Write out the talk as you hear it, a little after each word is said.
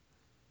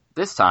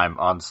This time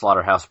on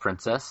Slaughterhouse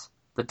Princess,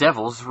 the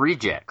Devil's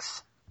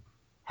Rejects.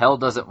 Hell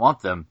doesn't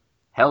want them.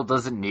 Hell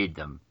doesn't need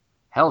them.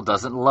 Hell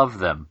doesn't love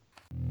them.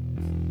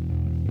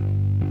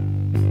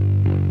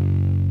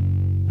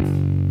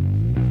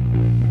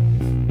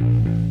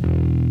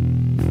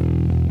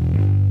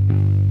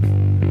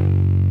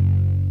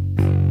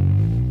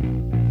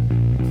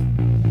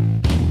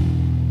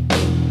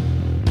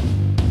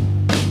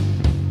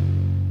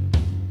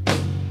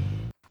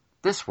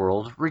 This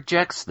world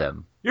rejects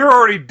them. You're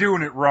already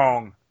doing it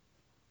wrong.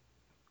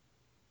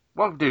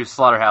 Welcome to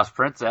Slaughterhouse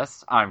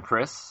Princess. I'm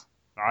Chris.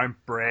 I'm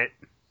Brett.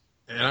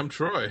 And I'm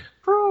Troy.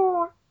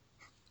 Troy.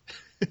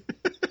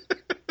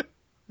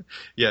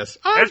 Yes,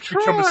 That's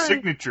become a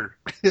signature.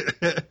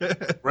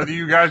 Whether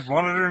you guys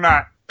want it or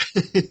not.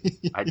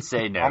 I'd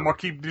say no. I'm going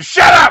to keep...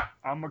 Shut up!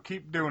 I'm going to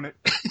keep doing it.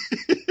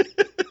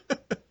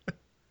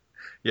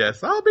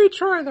 Yes, I'll be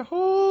Troy the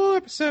whole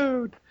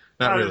episode.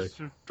 Not really.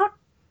 What?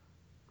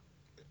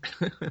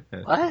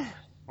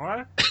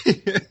 What?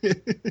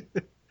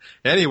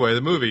 Anyway,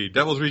 the movie,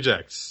 Devil's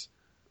Rejects.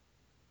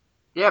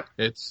 Yep.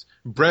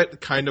 Brett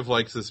kind of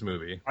likes this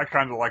movie. I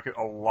kind of like it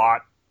a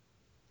lot.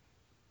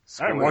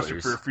 I haven't watched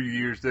it Spoilers. for a few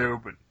years,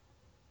 though, but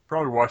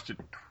probably watched it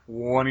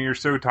 20 or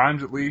so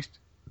times at least.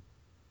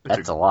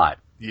 That's a lot.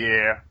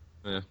 Yeah.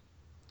 Yeah.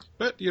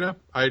 But,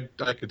 I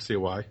could see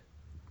why.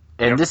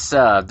 And this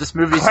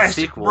movie's a Classic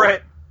sequel.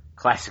 Brett.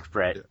 Classic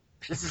Brett. Yeah.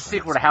 This is a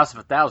sequel to House of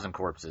a Thousand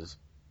Corpses.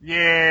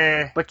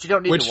 Yeah. But you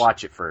don't need to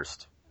watch it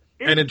first.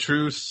 And in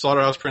true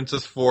Slaughterhouse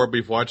Princess 4,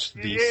 we've watched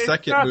the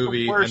second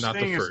movie and not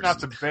the first. It's not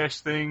the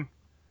best thing.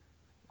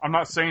 I'm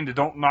not saying to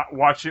not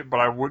watch it, but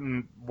I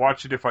wouldn't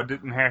watch it if I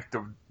didn't have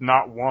to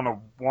not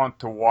want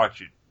to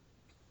watch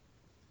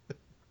it.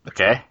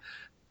 Okay?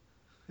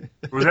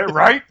 Was that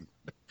right?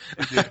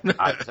 It's Is it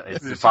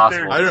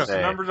impossible I to don't-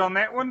 say. numbers on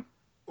that one?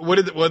 What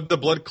did the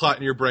blood clot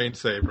in your brain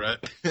say,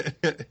 Brett? Did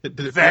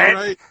it That- feel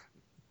right?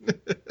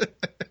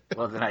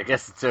 Well, then I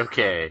guess it's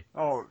okay.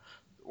 Oh,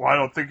 well, I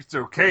don't think it's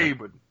okay,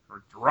 but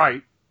it's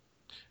right.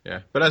 Yeah,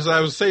 but as I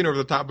was saying over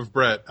the top of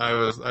Brett, I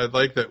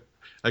like that.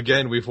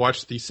 Again, we've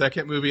watched the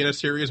second movie in a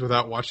series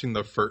without watching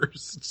the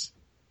first.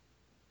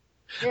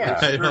 Yeah.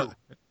 I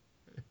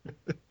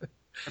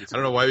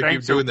don't know why we keep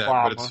Thanks, doing that,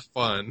 Obama. but it's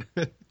fun.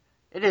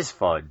 It is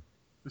fun.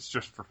 It's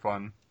just for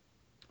fun.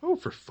 Oh,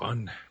 for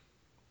fun.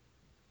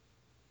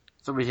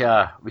 So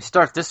we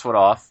start this one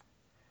off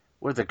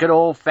with a good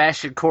old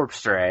fashioned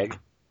corpse drag.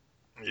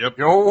 Yep.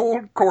 The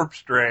old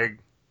corpse drag.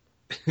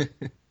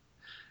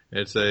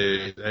 It's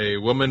a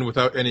woman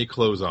without any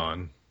clothes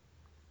on.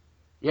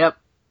 Yep.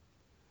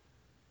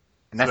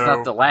 And that's So-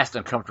 not the last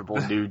uncomfortable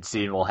nude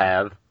scene we'll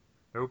have.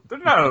 Nope.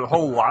 There's not a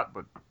whole lot,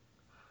 but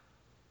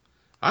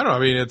I don't know. I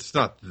mean, it's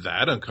not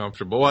that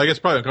uncomfortable. Well, I guess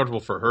probably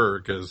uncomfortable for her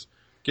because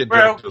getting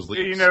well, dragged to those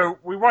leaves.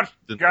 we watched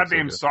Didn't look so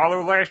goddamn good.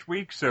 Solo last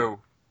week, so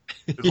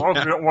as long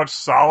as we don't watch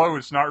Solo,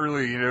 it's not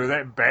really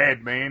that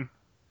bad, man.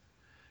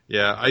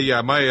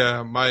 Yeah,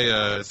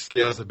 my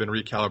scales have been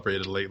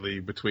recalibrated lately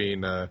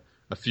between a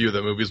few of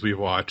the movies we've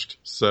watched.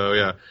 So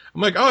yeah,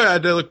 I'm like, oh yeah,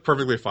 they look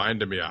perfectly fine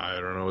to me. I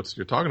don't know what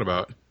you're talking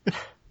about.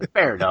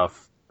 Fair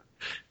enough.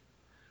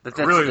 But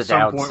that's Really, the at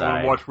some point,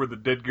 downside. we'll watch Where the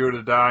Dead Go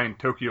to Die and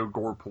Tokyo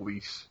Gore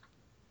Police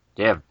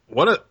Yeah,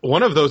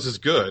 One of those is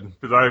good.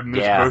 because I've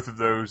missed Yeah. both of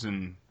those,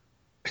 and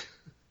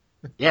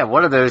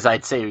one of those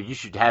I'd say you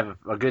should have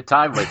a good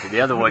time with, and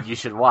the other one you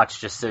should watch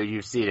just so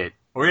you've seen it.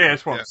 oh yeah,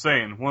 that's what Yeah. I'm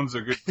saying. One's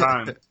a good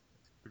time, the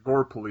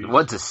Gore Police.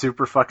 One's a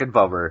super fucking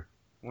bummer.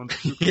 One's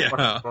super Yeah.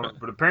 fucking fun,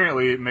 but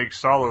apparently it makes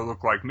Solo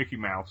look like Mickey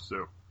Mouse,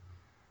 so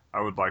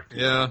I would like to.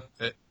 Yeah,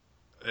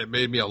 it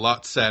made me a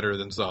lot sadder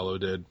than Solo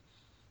did.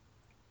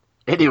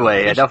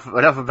 Anyway, enough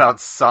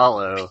about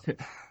Solo.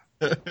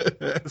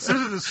 This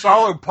isn't a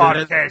Solo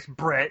podcast,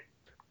 Brett.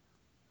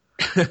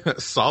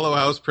 Solo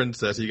House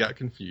Princess, he got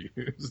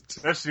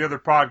confused. That's the other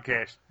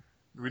podcast.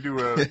 We do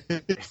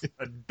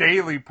a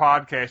daily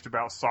podcast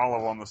about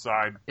Solo on the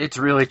side. It's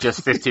really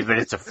just 15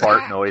 minutes of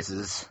fart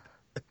noises.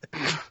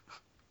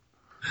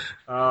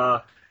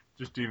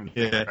 Just even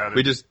think Yeah, about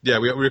we it.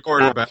 we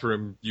recorded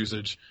bathroom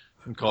usage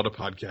and called a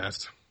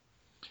podcast.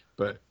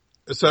 But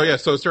so it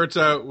starts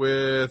out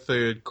with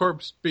a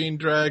corpse being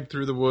dragged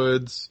through the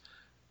woods,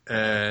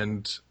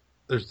 and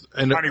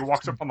Johnny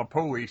walks up on the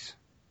police.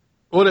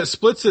 well, it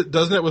splits it,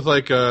 doesn't it? With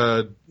back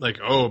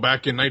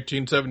in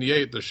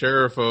 1978, the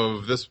sheriff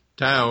of this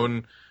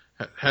town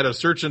had a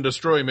search and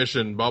destroy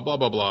mission. Blah blah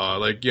blah blah.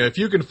 Like, if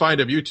you can find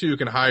him, you too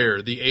can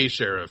hire the A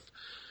sheriff.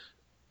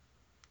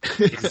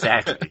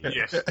 Exactly.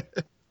 Yes.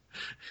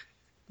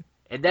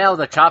 And now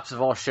the cops have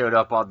all showed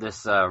up on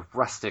this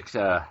rustic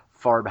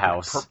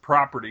farmhouse.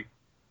 Property.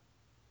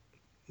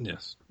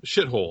 Yes,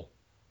 shithole.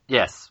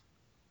 Yes.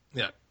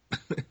 Yeah.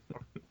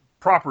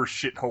 Proper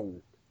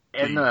shithole.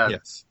 And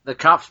Yes. the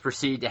cops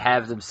proceed to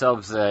have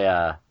themselves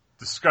a...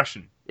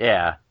 Discussion.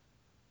 yeah.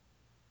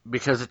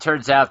 Because it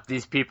turns out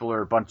these people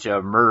are a bunch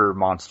of murder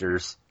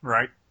monsters.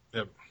 Right?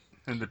 Yep.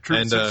 And the truth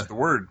And, sets the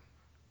word.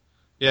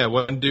 Yeah,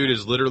 one dude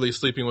is literally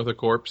sleeping with a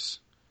corpse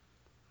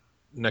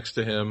next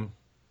to him.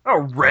 Oh,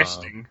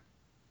 resting.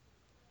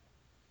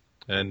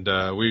 And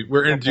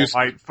we're introduced.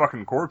 Night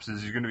fucking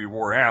corpses. He's going to be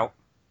wore out.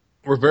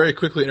 We're very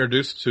quickly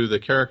introduced to the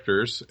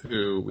characters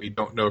who we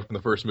don't know from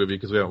the first movie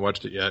because we haven't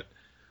watched it yet.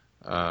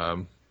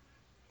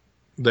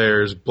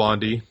 There's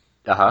Blondie.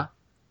 Uh-huh.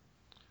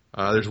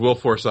 There's Will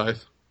Forsythe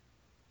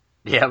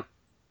Yep.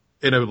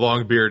 in a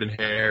long beard and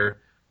hair.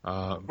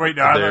 Wait,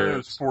 no, I thought it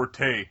was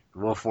Forte.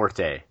 Will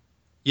Forte.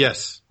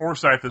 Yes.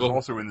 Forsythe is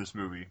also in this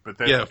movie. But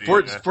that's Yeah,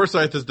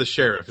 Forsythe is the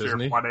sheriff, isn't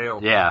he? Waddell.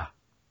 Yeah.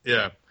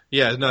 Yeah.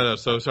 Yeah, no,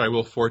 so sorry,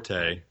 Will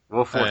Forte.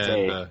 Will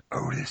Forte. And,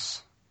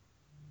 Otis.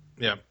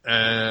 yeah,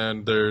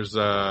 and there's,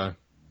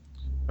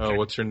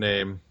 what's her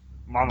name?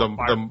 Mama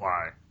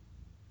Firefly.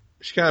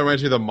 She kind of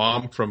reminds me of the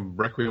mom from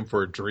Requiem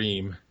for a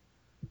Dream.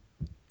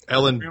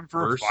 Ellen Requiem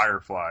for a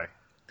Firefly.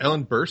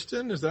 Ellen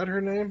Burstyn, is that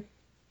her name?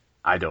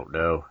 I don't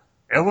know.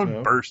 Ellen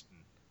No. Burstyn.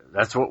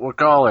 That's what we'll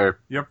call her.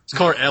 Yep. Let's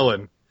call her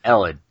Ellen.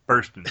 Ellen.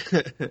 Burstyn.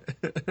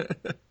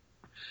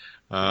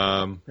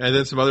 And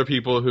then some other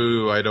people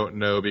who I don't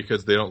know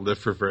because they don't live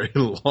for very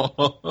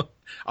long.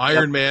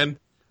 Iron Man.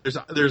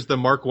 There's the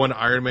Mark I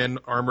Iron Man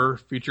armor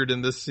featured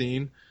in this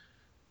scene.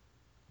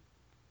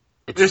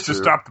 It's to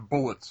stop the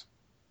bullets.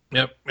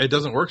 Yep, it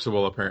doesn't work so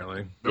well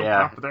apparently. Nope, Yeah.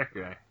 not for that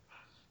guy.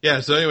 Yeah,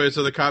 so anyway,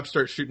 so the cops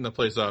start shooting the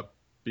place up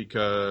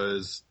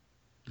because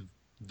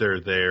they're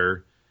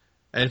there.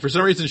 And for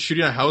some reason,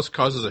 shooting a house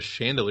causes a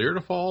chandelier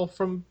to fall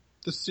from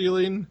the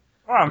ceiling.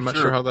 Well, I'm not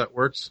sure how that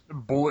works. the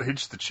bullet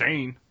hits the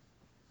chain.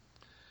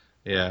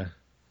 Yeah.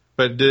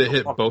 But did it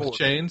hit Not both bullet.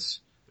 chains?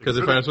 Because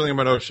if I know something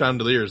about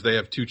chandeliers, they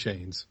have two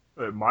chains.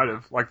 It might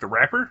have. Like the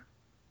rapper?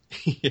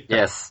 Yeah.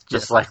 Yes,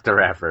 just like the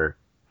rapper.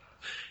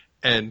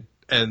 And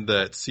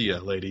that Sia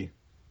lady.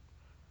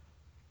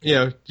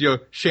 You know,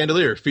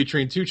 chandelier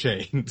featuring two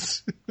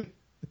chains.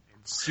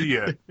 See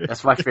ya.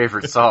 That's my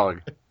favorite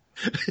song.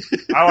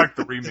 I like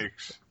the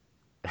remix.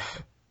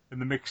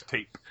 And the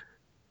mixtape.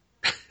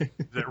 Is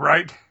that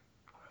right?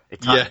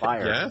 It's on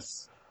fire.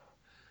 Yes.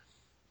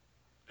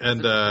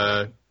 And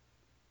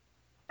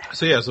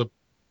so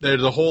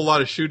there's a whole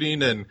lot of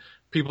shooting and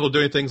people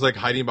doing things like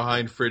hiding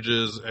behind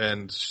fridges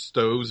and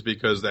stoves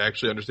because they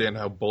actually understand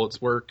how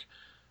bullets work.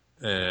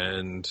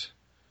 And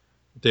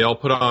they all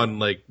put on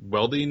like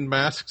welding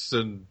masks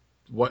and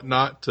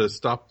whatnot to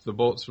stop the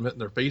bullets from hitting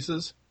their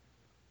faces.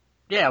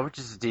 Yeah, which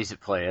is a decent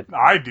plan.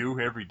 I do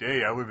every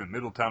day. I live in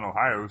Middletown,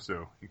 Ohio,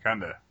 so you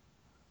kind of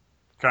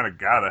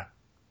gotta.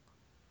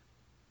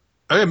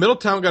 Oh yeah,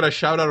 Middletown got a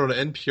shout out on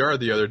NPR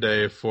the other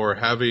day for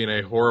having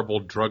a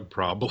horrible drug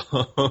problem.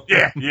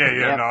 Yeah.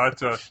 Yep. No,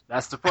 it's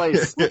That's the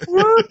place.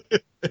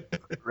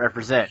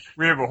 Represent.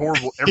 we have a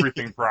horrible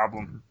everything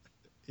problem.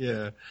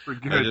 Yeah. We're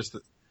good.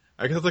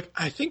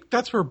 I think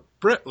that's where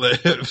Brett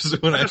lives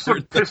when I I just heard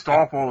look pissed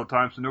off all the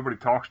time, so nobody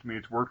talks to me.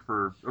 It's worked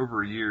for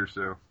over a year,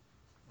 so.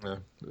 Yeah.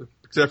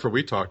 Except for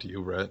we talked to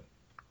you, Brett.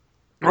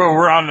 Well,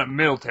 we're on at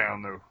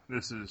Middletown, though.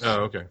 This is.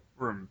 Oh, okay.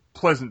 We're in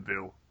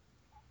Pleasantville.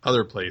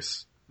 Other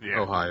place, Yeah.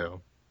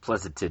 Ohio.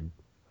 Pleasanton.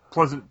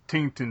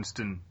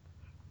 Pleasant-Tingston.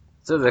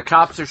 So the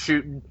cops are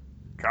shooting.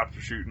 Cops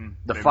are shooting.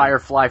 The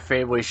Firefly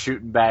family's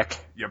shooting back.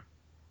 Yep.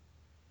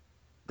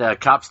 The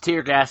cops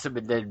tear gas him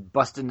and then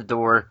bust in the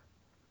door,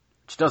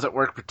 which doesn't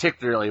work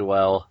particularly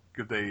well.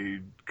 Because they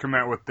come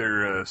out with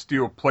their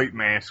steel plate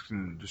masks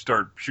and just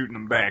start shooting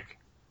them back.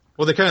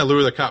 Well, they kind of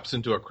lure the cops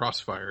into a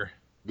crossfire,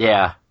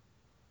 Yeah,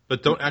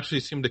 but don't actually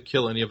seem to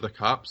kill any of the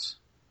cops.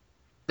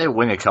 they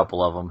wing a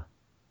couple of them.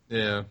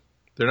 Yeah.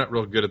 They're not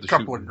real good at the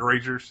Couple shooting. of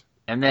grazers.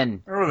 And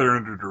then Oh, they're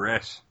under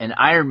duress. an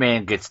Iron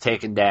Man gets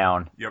taken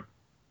down. Yep.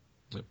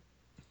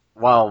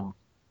 While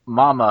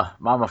Mama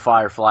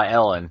Firefly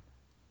Ellen,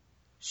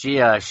 she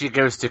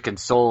goes to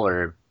console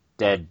her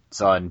dead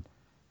son.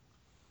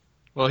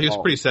 Well, he was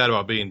Oh. pretty sad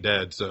about being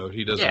dead, so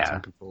he does Yeah.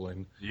 some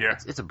controlling. Yeah.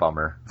 It's a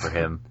bummer for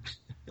him.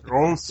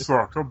 Oh,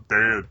 sucks. I'm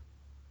dead.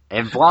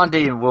 And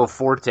Blondie and Will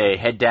Forte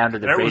head down to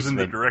the That was in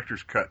the basement.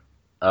 director's cut.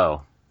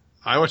 Oh,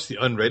 I watched the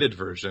unrated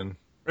version.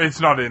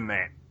 It's not in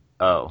that.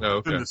 oh, Oh,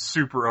 It's in okay. the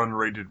super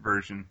unrated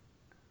version.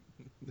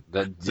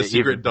 the secret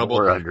even double.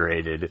 more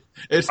underrated.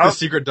 It's the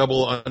secret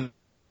double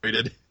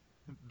unrated.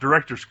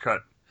 Director's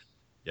cut.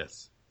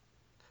 Yes.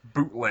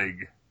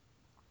 Bootleg.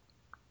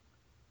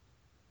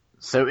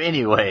 So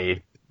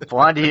anyway,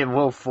 Blondie and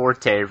Will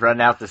Forte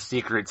run out the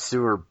secret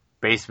sewer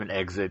basement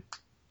exit.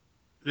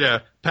 Yeah,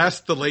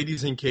 past the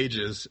ladies in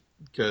cages,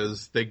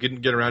 because they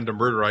didn't get around to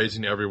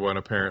murderizing everyone,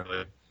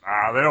 apparently.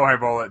 They don't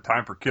have all that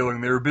time for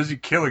killing. They were busy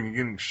killing and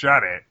getting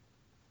shot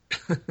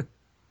at.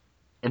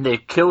 And they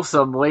kill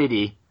some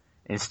lady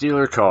and steal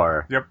her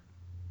car. Yep.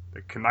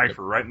 They knife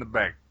her right in the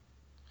back.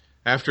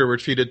 After we're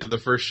treated to the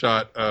first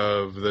shot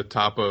of the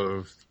top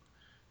of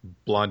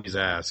Blondie's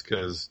ass,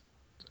 because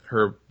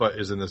her butt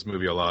is in this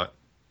movie a lot.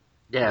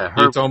 Yeah,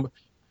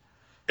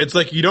 It's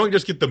like you don't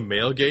just get the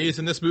male gaze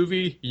in this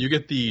movie, you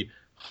get the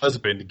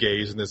husband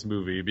gaze in this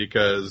movie,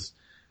 because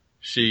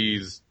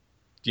she's,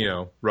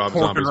 Rob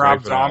Zombie's Rob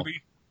wife and all.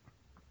 Zombie.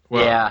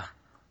 Well, yeah.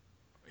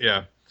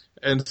 Yeah.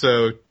 And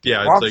so,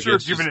 yeah, Well, I'm it's sure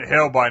like, it's giving it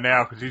hell by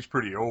now because he's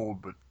pretty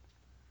old, but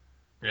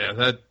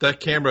yeah, that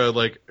camera,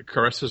 like,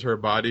 caresses her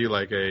body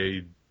like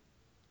a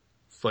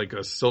like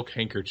a silk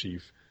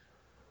handkerchief.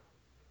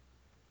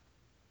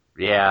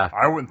 Yeah.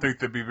 I wouldn't think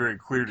that'd be very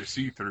clear to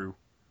see through.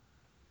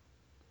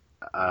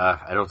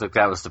 I don't think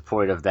that was the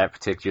point of that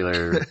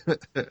particular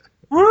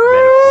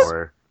Woo!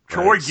 metaphor.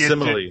 Troy gets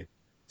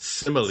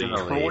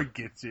Simile. Troy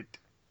gets it.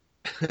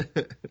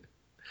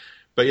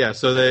 But yeah,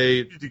 so they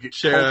You need to get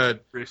share.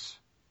 Chris.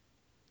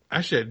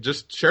 Actually,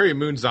 just Sherry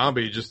Moon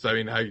Zombie. Just I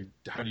mean, how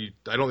do you?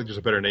 I don't think there's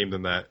a better name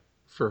than that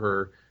for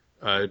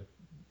her.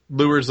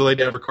 Lures the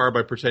lady out of her car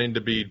by pretending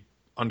to be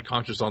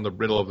unconscious on the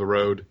middle of the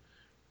road,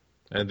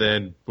 and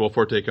then Will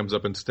Forte comes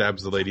up and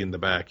stabs the lady in the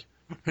back.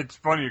 It's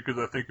funny because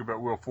I think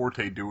about Will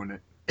Forte doing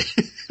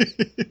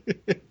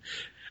it.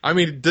 I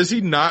mean, does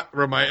he not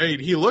remind? I mean,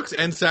 he looks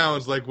and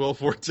sounds like Will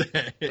Forte.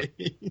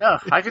 No,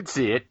 I could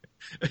see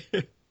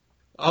it.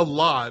 A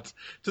lot,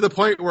 to the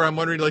point where I'm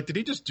wondering, like, did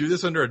he just do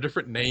this under a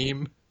different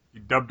name? He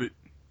dubbed it.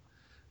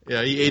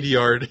 Yeah, he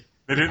ADR'd.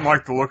 They didn't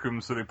like the look of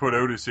him, so they put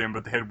Otis in,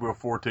 but they had Will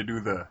Forte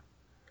do the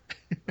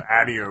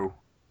adio.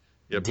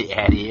 Yep. The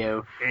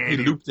adio. He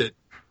looped it.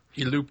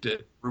 He looped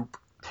it. Roop.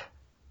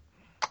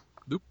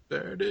 Loop,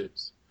 there it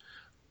is.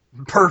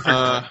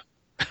 Perfect.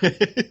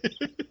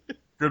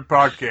 Good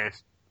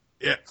podcast.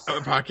 Yeah, our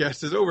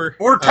podcast is over.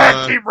 More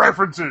tag team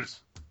references.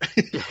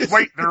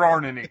 Wait, there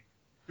aren't any.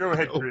 Go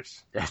ahead,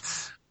 Chris.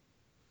 That's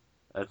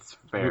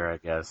fair, I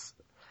guess.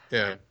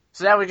 Yeah.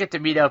 So now we get to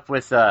meet up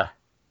with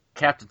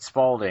Captain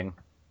Spaulding.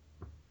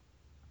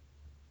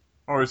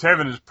 Oh, he's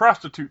having his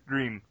prostitute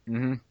dream.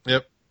 Mm-hmm.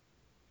 Yep.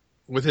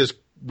 With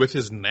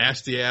his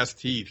nasty ass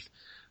teeth,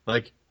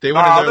 like they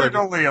went in there. There's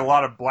Like, only a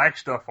lot of black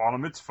stuff on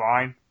him. It's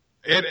fine.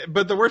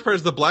 but the worst part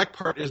is the black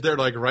part is there,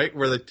 like right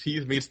where the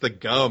teeth meets the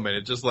gum, and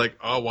it's just like,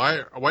 oh,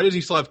 why does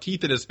he still have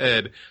teeth in his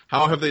head?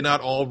 How have they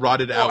not all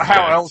rotted out?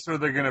 How yet? else are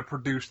they going to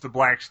produce the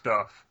black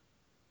stuff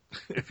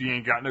if you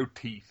ain't got no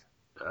teeth?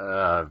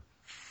 Fair.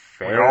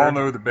 We all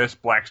know the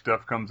best black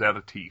stuff comes out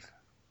of teeth.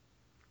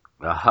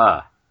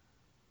 Uh-huh.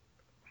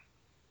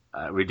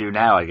 We do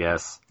now, I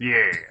guess.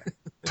 Yeah.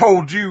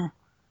 Told you.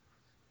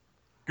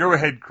 Go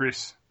ahead,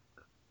 Chris.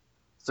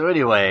 So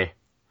anyway,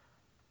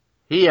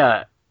 he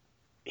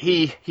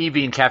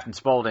being Captain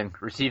Spaulding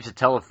receives a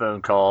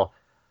telephone call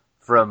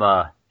from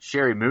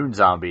Sherry Moon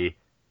Zombie,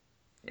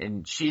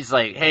 and she's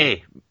like,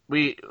 "Hey,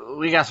 we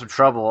got some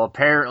trouble.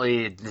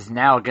 Apparently, it's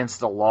now against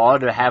the law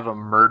to have a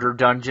murder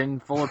dungeon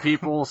full of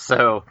people,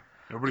 so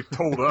Nobody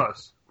told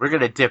us. we're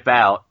gonna dip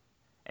out."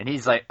 And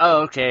he's like,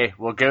 "Oh, okay,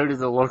 we'll go to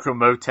the local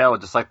motel,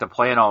 just like the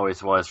plan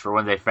always was for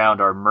when they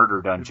found our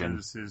murder dungeon."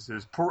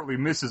 His portly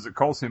missus that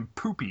calls him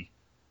Poopy.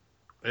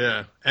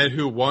 Yeah, and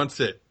who wants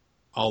it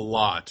a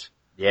lot,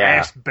 Yeah.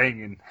 Ass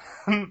banging.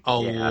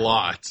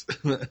 lot,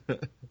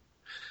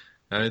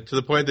 and to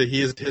the point that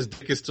his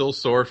dick is still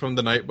sore from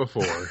the night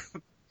before.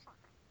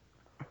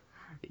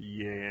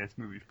 Yeah, this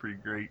movie's pretty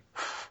great.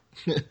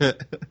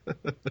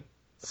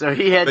 So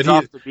he heads But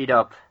off to beat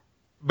up.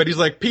 But he's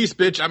like, "Peace,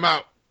 bitch, I'm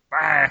out."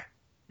 Ah,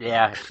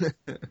 Yeah.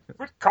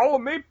 quit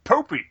calling me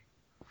Poopy.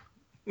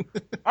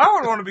 I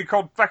don't want to be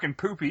called fucking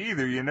Poopy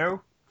either, you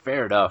know?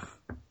 Fair enough.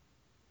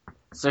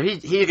 So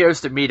he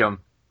goes to meet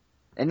him,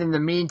 and in the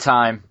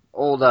meantime,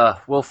 old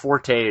Will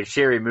Forte and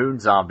Sherry Moon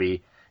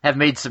Zombie have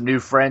made some new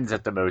friends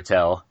at the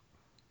motel.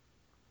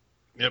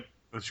 Yep.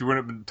 But she went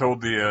up and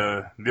told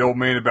the old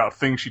man about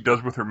things she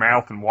does with her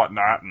mouth and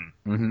whatnot and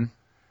Mm-hmm.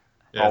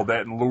 Yeah. all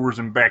that, and lures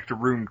him back to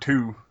room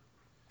 2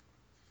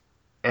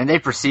 And they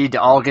proceed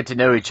to all get to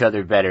know each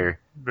other better.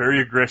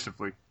 very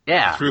aggressively.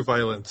 Yeah. Through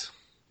violence.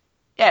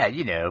 Yeah,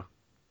 you know,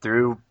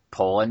 through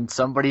pulling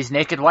somebody's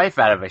naked wife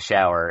out of a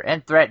shower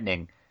and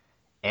threatening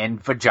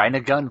and vagina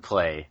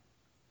gunplay.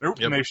 Nope,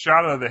 Yep. and they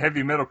shot the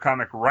heavy metal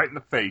comic right in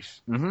the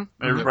face. Mm-hmm.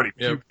 Everybody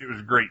Yep. puked. It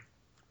was great.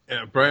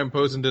 Yeah, Brian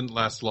Posehn didn't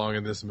last long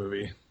in this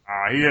movie.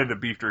 He had the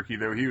beef jerky,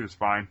 though. He was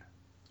fine.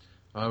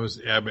 I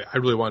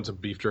really wanted some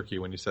beef jerky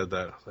when you said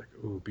that. I was like,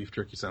 ooh, beef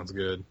jerky sounds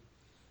good.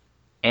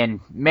 And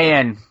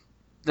man,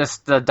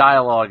 the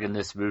dialogue in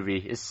this movie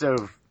is so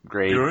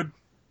great. Good.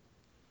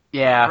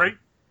 Yeah. Great.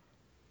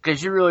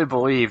 Because you really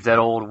believe that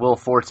old Will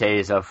Forte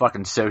is a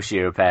fucking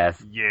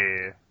sociopath.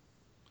 Yeah.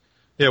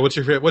 Yeah, what's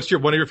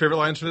one of your favorite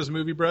lines from this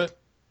movie, Brett?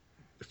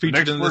 Featured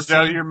Next in this words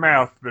out of scene? your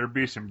mouth better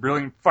be some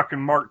brilliant fucking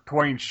Mark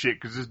Twain shit,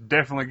 because it's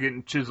definitely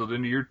getting chiseled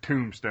into your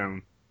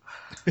tombstone.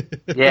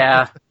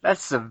 Yeah,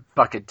 that's some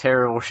fucking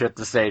terrible shit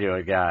to say to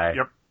a guy.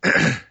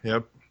 Yep.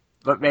 Yep.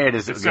 But man,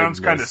 is it It sounds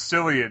good in kind of this.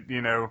 silly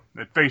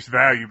at face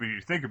value, but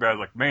you think about it,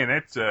 like, man,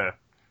 this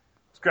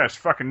guy's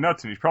fucking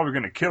nuts, and he's probably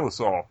going to kill us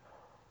all.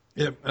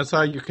 Yep. That's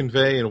how you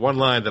convey in one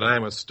line that I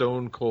am a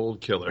stone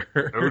cold killer.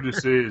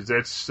 Otis is.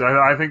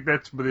 I think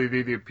that's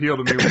the appeal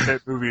to me with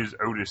that movie is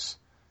Otis.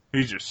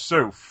 He's just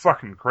so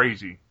fucking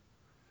crazy.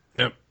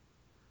 Yep.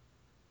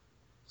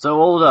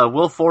 So old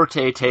Will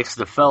Forte takes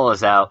the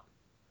fellas out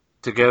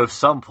to go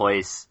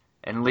someplace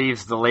and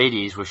leaves the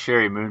ladies with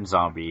Sherry Moon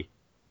Zombie.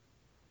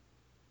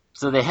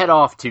 So they head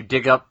off to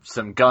dig up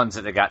some guns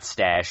that they got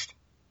stashed.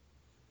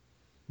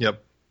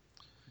 Yep.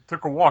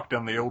 Took a walk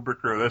down the old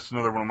brick road. That's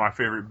another one of my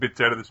favorite bits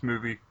out of this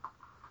movie.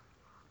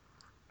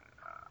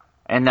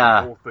 And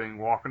The whole thing,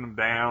 walking them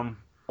down.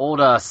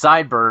 old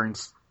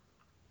Sideburns,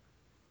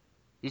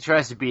 he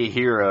tries to be a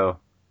hero,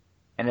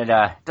 and it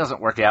doesn't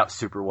work out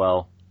super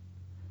well.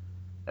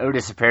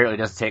 Otis apparently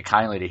doesn't take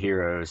kindly to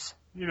heroes.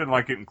 He doesn't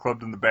like getting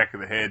clubbed in the back of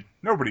the head.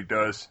 Nobody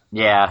does.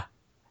 Yeah.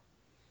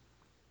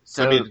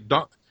 So, I mean,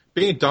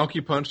 being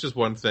donkey punched is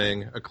one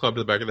thing. A club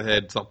to the back of the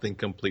head, something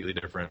completely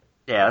different.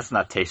 yeah, that's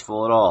not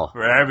tasteful at all.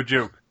 I have a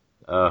joke.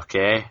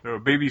 Okay, So a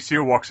baby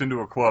seal walks into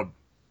a club.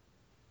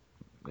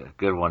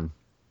 good one.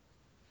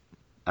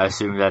 I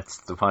assume that's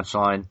the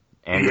punchline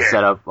and the Yeah.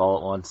 setup all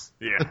at once.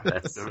 Yeah,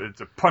 That's-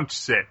 it's a punch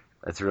set.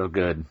 That's real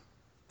good.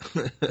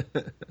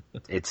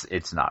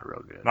 It's not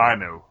real good. I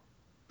know.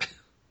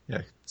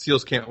 Yeah,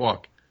 seals can't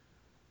walk.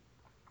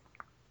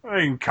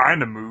 They can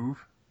kind of move.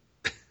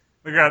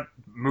 They got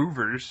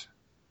movers.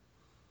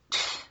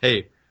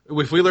 Hey,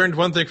 if we learned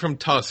one thing from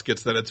Tusk,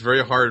 it's that it's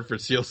very hard for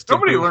seals to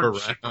Nobody move learned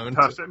shit from around.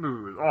 Tusk. That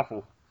movie was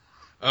awful.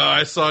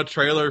 I saw a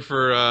trailer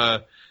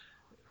for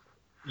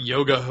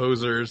Yoga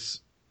Hosers.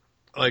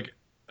 Like,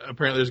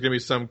 apparently there's going to be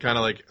some kind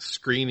of, like,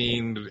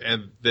 screening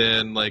and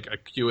then, like, a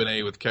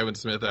Q&A with Kevin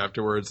Smith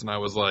afterwards, and I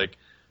was like,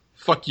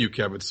 fuck you,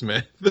 Kevin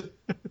Smith.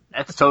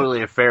 That's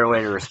totally a fair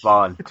way to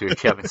respond to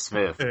Kevin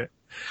Smith.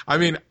 I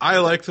mean, I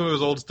like some of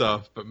his old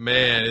stuff, but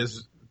man,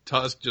 his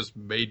Tusk just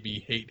made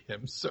me hate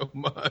him so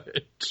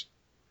much.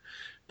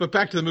 But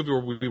back to the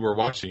movie we were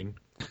watching.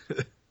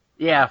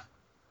 Yeah.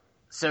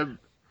 So,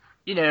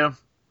 you know,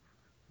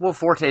 Will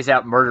Forte's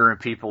out murdering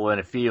people in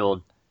a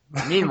field.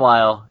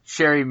 Meanwhile,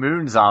 Sherry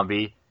Moon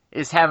Zombie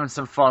is having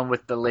some fun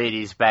with the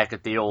ladies back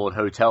at the old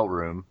hotel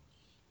room.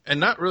 And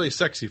not really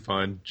sexy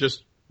fun,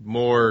 just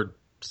more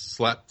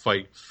slap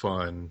fight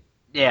fun.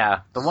 Yeah,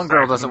 the one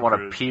girl doesn't want to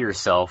Good. pee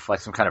herself like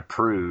some kind of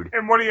prude.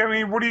 And what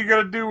do you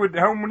got to do at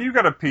home when you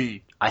got to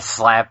pee? I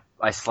slap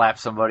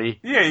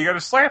somebody. Yeah, you got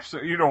to slap.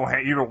 You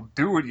don't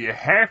do it. You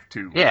have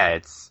to. Yeah,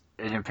 it's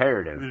an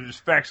imperative. They're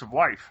just facts of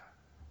life.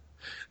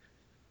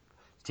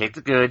 You take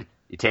the good,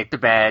 you take the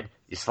bad,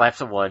 you slap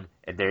someone,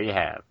 and there you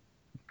have.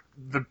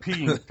 The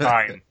peeing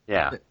kind.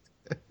 Yeah.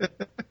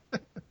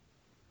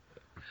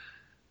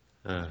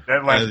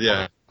 That last yeah.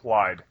 part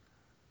applied.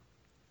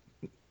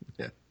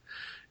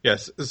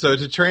 Yes, so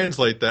to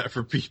translate that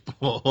for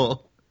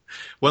people,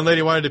 one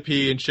lady wanted to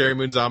pee, and Sherry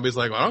Moon Zombie's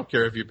like, well, I don't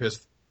care if you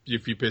piss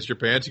your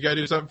pants, you gotta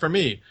do something for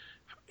me.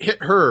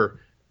 Hit her.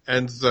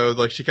 And so,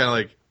 like, she kind of,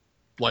 like,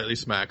 lightly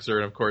smacks her,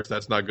 and of course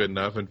that's not good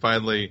enough, and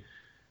finally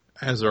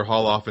has her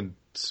haul off and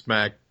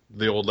smack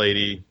the old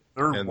lady.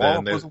 Their And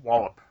wallop then was a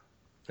wallop.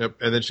 Yep,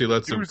 and then she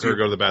lets her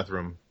go to the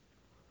bathroom.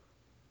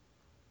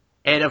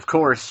 And of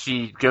course,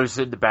 she goes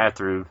in the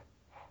bathroom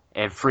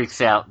and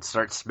freaks out and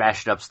starts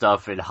smashing up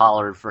stuff and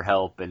hollering for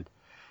help and,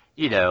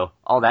 you know,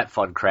 all that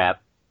fun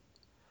crap.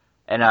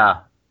 And,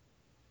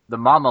 the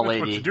mama That's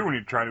lady. what you do when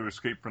you try to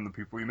escape from the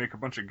people. You make a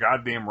bunch of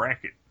goddamn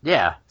racket.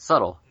 Yeah,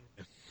 subtle.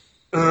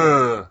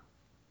 Ugh.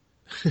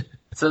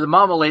 So the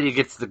mama lady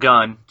gets the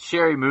gun.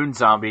 Sherry Moon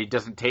Zombie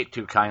doesn't take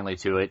too kindly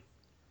to it,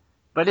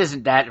 but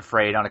isn't that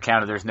afraid on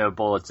account of there's no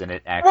bullets in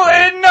it, actually. Well,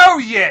 I didn't know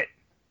yet.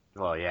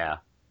 Well, yeah.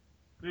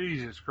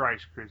 Jesus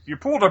Christ, Chris. You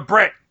pulled a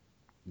Brett.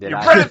 Did You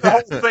I? Bretted the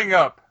whole thing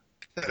up.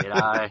 Did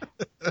I?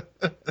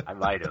 I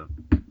might have.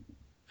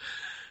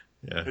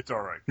 Yeah. It's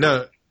all right.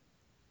 No.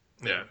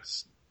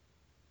 Yes.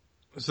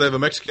 So they have a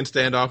Mexican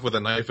standoff with a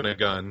knife and a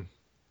gun.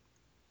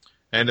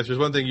 And if there's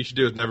one thing you should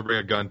do is never bring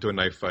a gun to a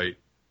knife fight.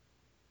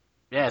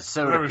 Yeah,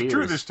 so Well, it that was appears.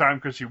 true this time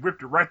because she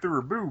whipped it right through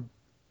her boob.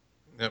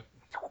 Yep.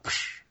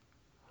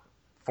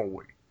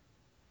 Fully.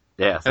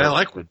 Yeah, so And I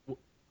like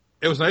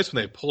it was nice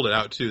when they pulled it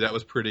out too. That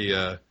was pretty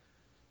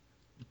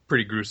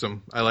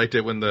gruesome. I liked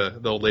it when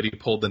the old lady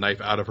pulled the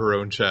knife out of her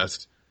own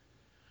chest.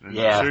 And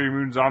Yeah. Sherry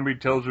Moon Zombie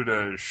tells her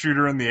to shoot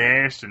her in the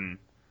ass and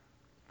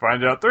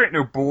find out there ain't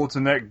no bullets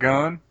in that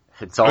gun.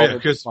 it's all yeah, in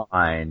because- the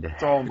mind.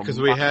 It's all in the Because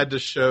we mind. had to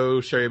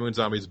show Sherry Moon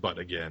Zombie's butt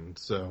again.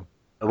 So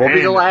It won't be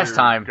And the last they're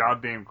time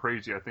Goddamn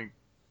crazy, I think.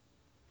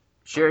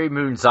 Sherry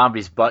Moon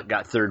Zombie's butt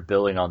got third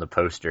billing on the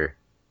poster.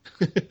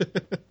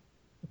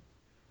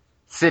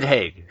 Sid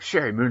Haig,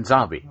 Sherry Moon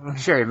Zombie,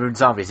 Sherry Moon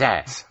Zombie's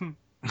ass.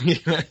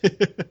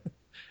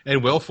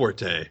 and Will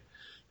Forte.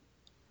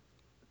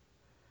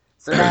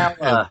 So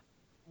now,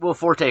 Will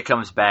Forte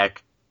comes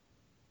back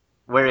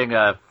wearing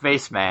a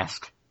face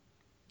mask.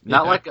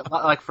 Not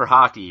like for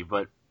hockey,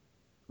 but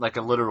like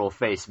a literal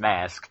face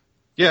mask.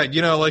 Yeah,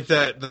 you know, like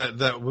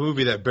that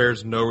movie that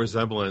bears no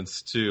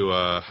resemblance to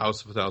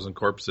House of a Thousand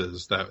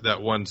Corpses.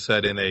 That one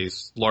set in a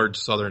large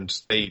southern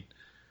state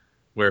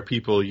where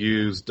people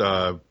used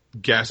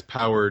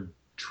gas-powered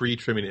tree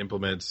trimming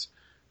implements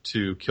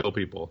to kill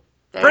people.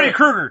 Freddy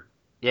Krueger!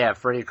 Yeah,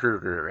 Freddy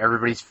Krueger.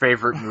 Everybody's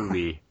favorite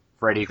movie,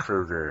 Freddy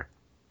Krueger.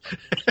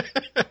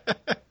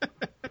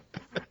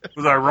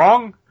 Was I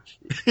wrong?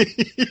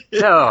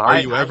 No, Are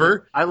you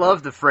ever? I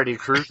love the Freddy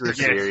Krueger Yes,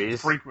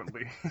 series.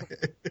 frequently.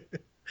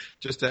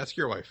 Just ask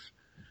your wife.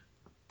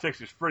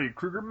 Texas Freddy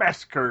Krueger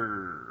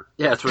Massacre.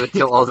 Yeah, that's where they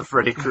kill all the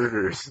Freddy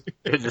Kruegers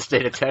in the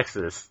state of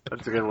Texas.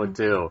 That's a good one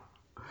too.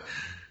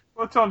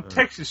 Well, it's on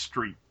Texas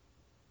Street.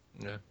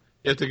 Yeah.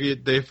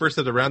 They first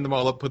had to round them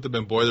all up, put them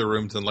in boiler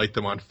rooms, and light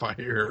them on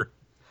fire.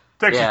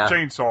 Texas Yeah.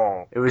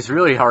 Chainsaw. It was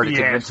really hard to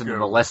convince them to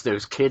Fiasco. molest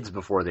those kids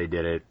before they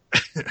did it.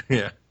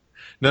 Yeah.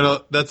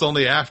 No, that's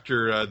only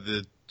after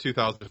the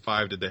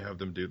 2005 did they have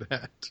them do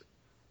that.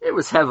 It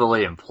was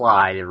heavily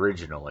implied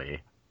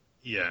originally.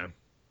 Yeah.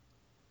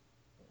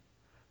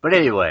 But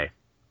anyway,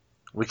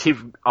 we keep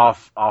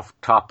off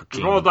topic.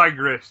 We've all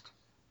digressed.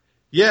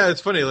 Yeah,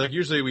 it's funny. Like,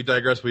 usually we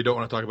digress. We don't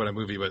want to talk about a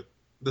movie, but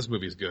this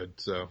movie's good.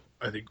 So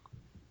I think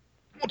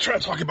we'll try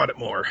to talk about it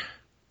more.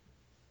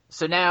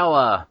 So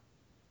now,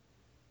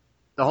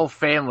 the whole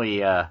family,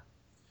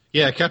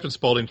 Yeah, Captain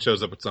Spaulding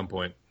shows up at some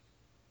point.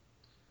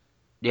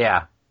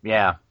 yeah.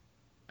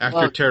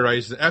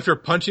 After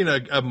punching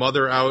a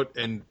mother out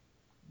and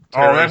Oh,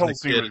 that terrorizing whole the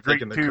scene kid was and great,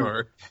 taking the too.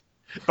 car.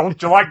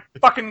 Don't you like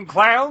fucking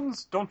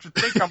clowns? Don't you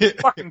think I'm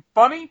fucking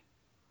funny?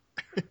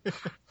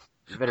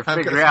 You better I'm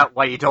figure gonna- out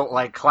why you don't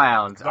like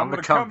clowns. I'm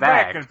gonna gonna come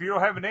back. and if you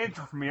don't have an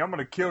answer for me, I'm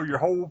gonna kill your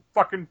whole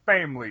fucking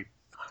family.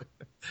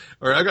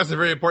 Or I've got some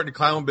very important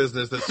clown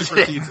business that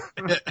supersedes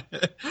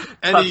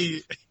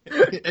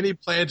any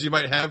plans you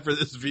might have for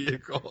this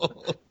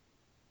vehicle.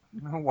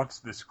 What's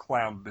this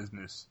clown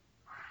business?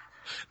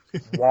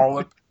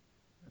 Wallop.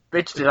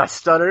 Bitch, did I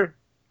stutter?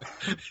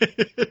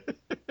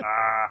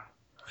 Ah.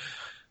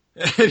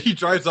 And he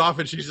drives off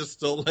and she's just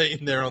still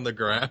laying there on the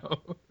ground.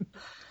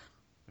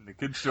 And the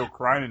kid's still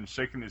crying and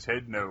shaking his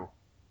head no.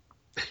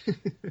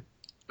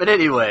 But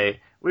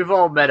anyway, we've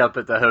all met up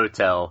at the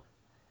hotel.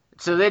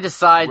 So they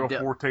decide, Will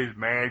Forte's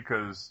mad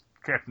because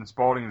Captain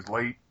Spaulding is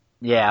late.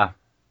 yeah,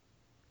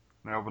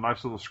 They have a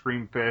nice little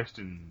scream fest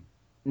and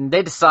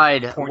they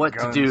decide Point what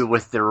guns. to do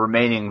with the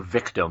remaining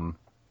victim.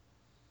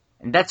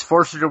 And that's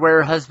force her to wear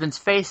her husband's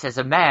face as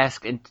a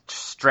mask and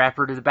strap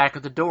her to the back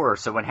of the door.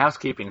 So when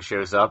housekeeping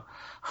shows up,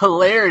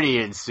 hilarity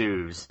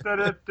ensues.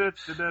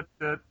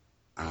 da-da-da-da-da-da.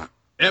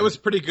 It was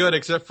pretty good,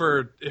 except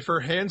for if her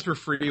hands were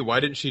free, why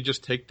didn't she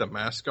just take the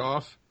mask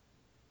off?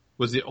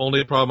 Was the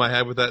only problem I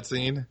had with that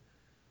scene.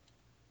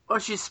 Well,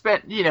 she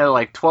spent,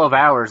 like 12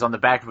 hours on the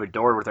back of a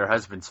door with her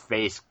husband's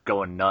face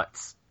going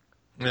nuts.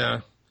 Yeah.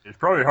 It's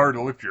probably hard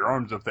to lift your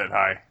arms up that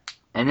high.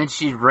 And then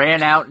she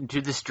ran out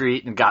into the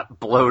street and got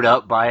blowed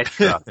up by a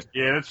truck.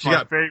 Yeah, that's She my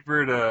got-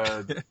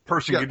 favorite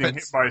person got getting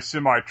pets. hit by a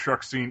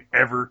semi-truck scene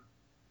ever.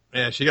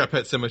 Yeah, she got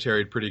Pet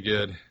Cemeteried pretty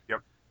good.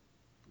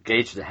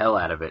 Gauge the hell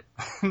out of it.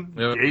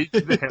 Yep. Gauge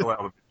the hell out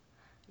of it.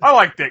 I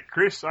like that,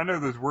 Chris. I know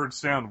those words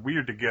sound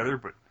weird together,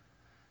 but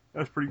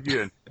that's pretty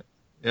good.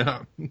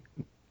 Yeah.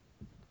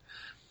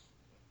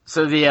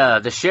 So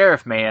the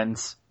sheriff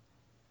man's,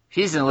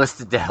 he's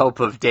enlisted the help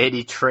of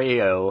Danny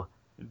Trejo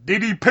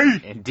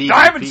DDP! and DDP,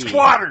 Diamond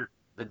Squatter!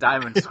 the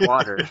Diamond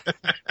Squatter.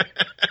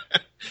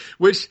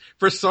 Which,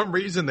 for some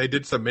reason, they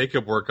did some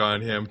makeup work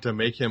on him to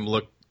make him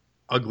look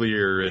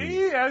uglier. And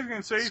Yeah, I was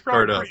going to say, he's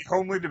scarred probably up. pretty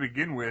homely to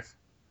begin with.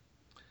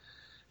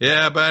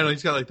 Yeah, but I don't know,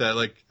 he's got like that,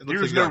 like, it He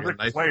looks was like no he's got Ric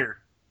a knife. Flair.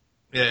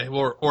 Yeah,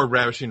 or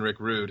Ravishing Rick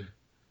Rude.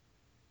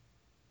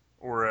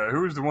 Or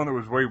who was the one that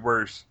was way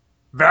worse?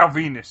 Val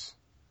Venus.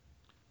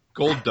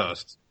 Gold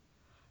Dust.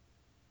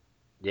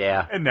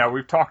 Yeah, And now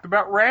we've talked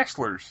about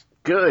wrestlers.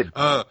 good.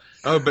 But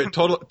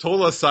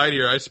total aside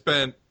here, I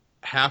spent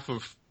half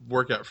of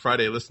workout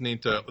Friday listening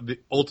to the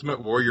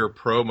Ultimate Warrior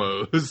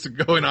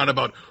promos going on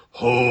about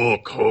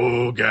Hulk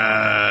Hogan.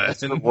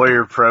 The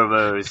Warrior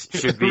promos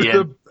should be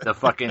in the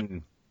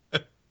fucking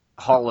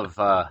Hall of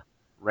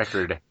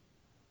Record.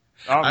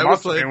 I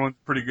was Macho like- Man one's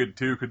pretty good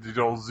too because he's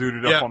all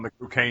zooted Yeah. up on the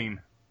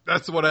cocaine.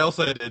 That's what I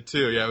also did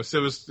too. Yeah, it was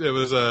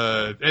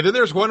and then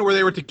there's one where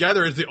they were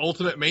together as the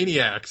Ultimate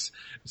Maniacs.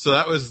 So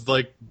that was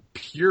like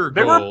pure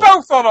They gold. were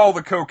both on all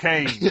the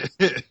cocaine.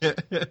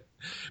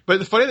 But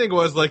the funny thing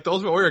was, like, the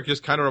Ultimate Warrior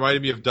just kind of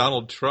reminded me of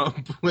Donald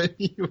Trump when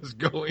he was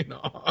going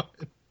on.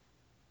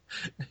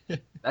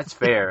 That's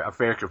fair, a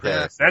fair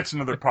comparison. That's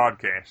another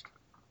podcast.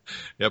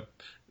 Yep.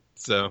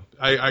 So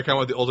I kind of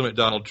want the ultimate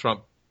Donald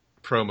Trump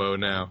promo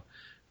now.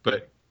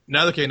 But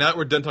now that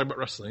we're done talking about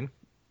wrestling.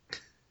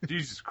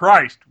 Jesus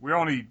Christ, we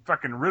all need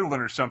fucking Ritalin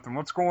or something.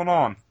 What's going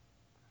on?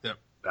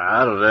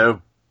 I don't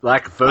know.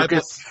 Lack of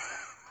focus.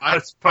 I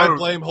suppose.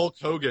 blame Hulk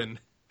Hogan.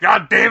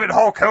 God damn it,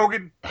 Hulk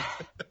Hogan.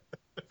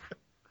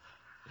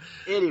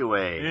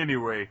 Anyway.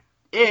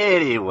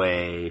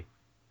 Anyway,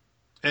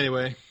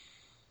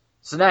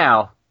 So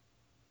now,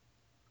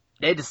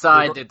 they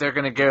decide that they're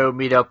going to go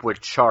meet up with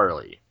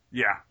Charlie.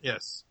 Yeah.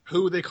 yes.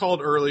 Who they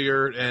called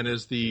earlier and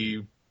is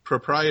the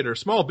proprietor,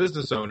 small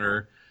business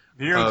owner.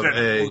 He owns Of that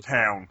a- whole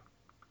town.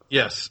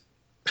 Yes.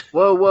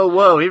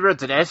 Whoa. He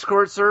runs an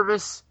escort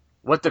service?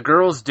 What the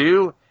girls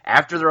do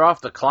after they're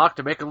off the clock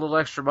to make a little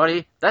extra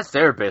money? That's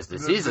their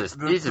business. He's a The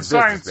sign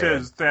businessman.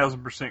 says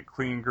 1000%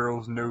 clean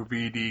girls, no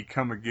VD,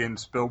 come again,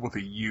 spelled with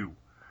a U.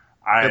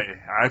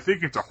 I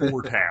think it's a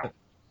whore town.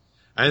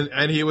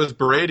 And he was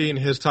berating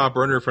his top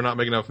earner for not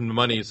making enough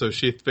money, so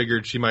she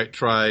figured she might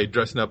try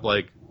dressing up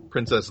like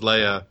Princess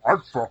Leia. I'd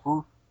fuck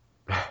her.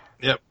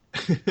 Yep.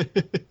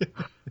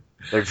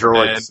 They're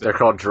droids. And- They're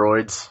called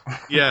droids.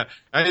 Yeah,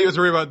 and he was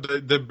worried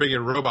about the bringing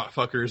robot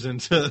fuckers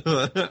into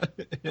the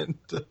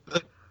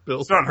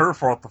bill. It's not her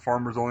fault the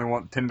farmers only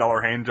want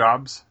 $10 hand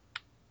jobs.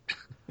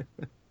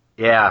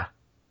 Yeah,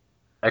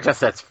 I guess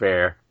that's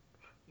fair.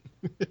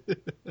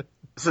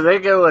 So they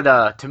go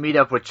and, to meet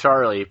up with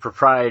Charlie,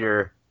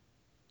 proprietor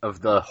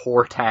of the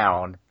whore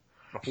town,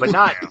 but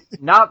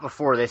not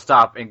before they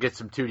stop and get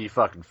some Tutti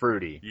fucking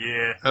fruity.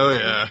 Yeah. Oh,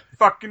 yeah.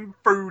 Fucking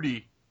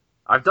fruity.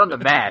 I've done the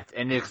math,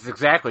 and it's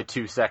exactly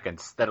 2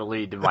 seconds that'll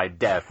lead to my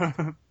death.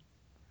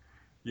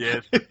 Yeah,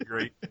 it's pretty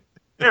great.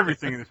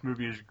 Everything in this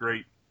movie is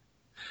great.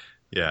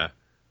 Yeah.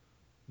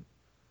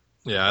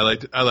 Yeah, I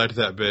liked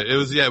that bit.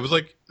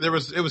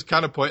 It was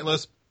kind of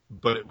pointless,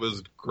 but it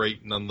was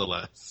great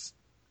nonetheless.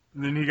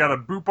 And then he got a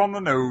boop on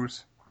the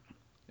nose.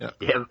 Yeah.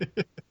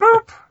 Yep.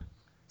 Boop!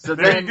 So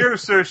There then you go,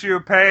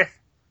 sociopath.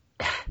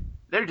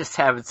 they're just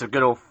having some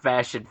good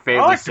old-fashioned I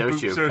family like to boop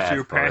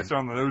sociopath sociopaths fun.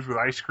 on the nose with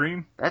ice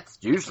cream. That's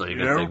usually a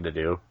good thing to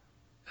do.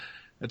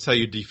 That's how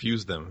you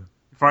defuse them.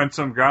 You find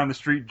some guy on the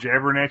street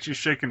jabbering at you,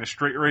 shaking a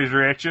straight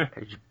razor at you.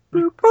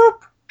 Boop. Boop!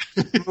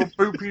 Little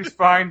boop, he's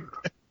fine.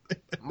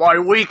 My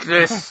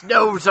weakness,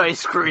 nose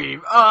ice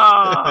cream.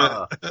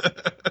 Ah!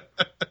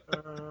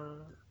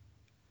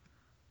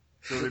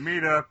 So they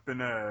meet up,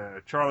 and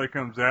Charlie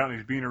comes out, and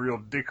he's being a real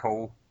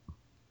dickhole.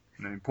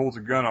 And then he pulls a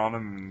gun on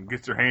him and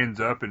gets their hands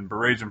up and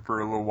berates him for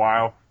a little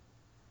while.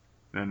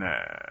 Then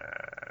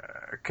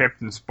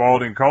Captain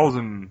Spaulding calls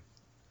him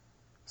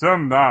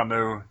some, I don't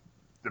know,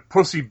 the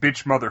pussy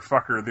bitch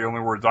motherfucker are the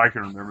only words I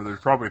can remember. There's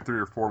probably 3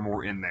 or 4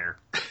 more in there.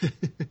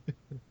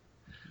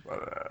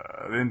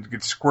 But then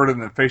gets squirted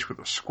in the face with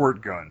a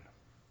squirt gun.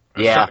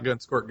 Yeah. Shotgun,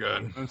 squirt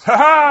gun. Ha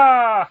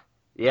ha!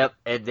 Yep.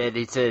 And then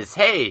he says,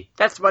 "Hey,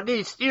 that's my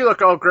niece. You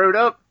look all grown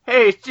up.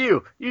 Hey, it's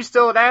you. You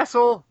still an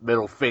asshole?"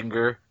 Middle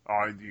finger.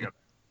 Oh, you got...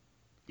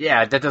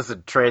 Yeah, that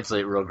doesn't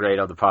translate real great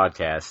on the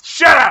podcast.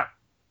 Shut up!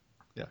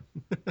 Yeah.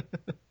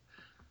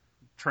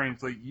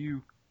 Translate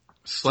you.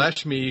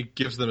 Slash me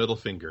gives the middle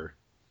finger.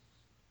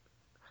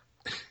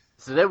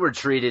 So then we're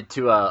treated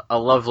to a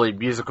lovely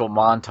musical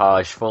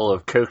montage full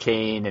of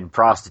cocaine and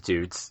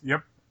prostitutes.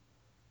 Yep.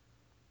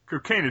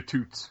 Cocaine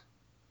toots.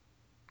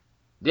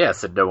 Yeah,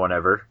 said no one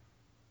ever.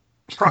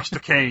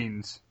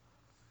 Prosticanes.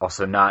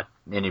 Also not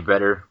any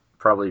better.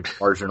 Probably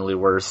marginally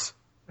worse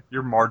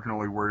You're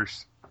marginally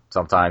worse.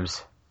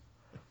 sometimes.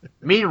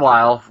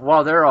 Meanwhile,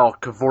 while they're all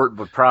cavorting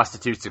with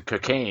prostitutes and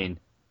cocaine,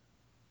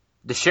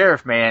 the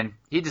sheriff man,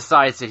 he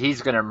decides that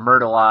he's going to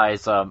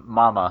myrtleize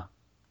Mama,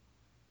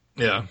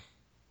 Yeah.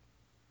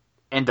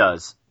 and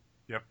does.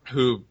 Yep.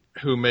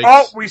 Who makes...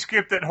 Oh, we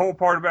skipped that whole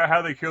part about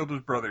how they killed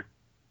his brother.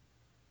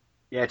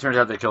 Yeah, it turns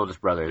out they killed his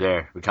brother.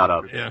 There, we caught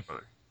up. Yeah.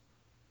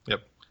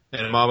 Yep.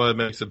 And Mama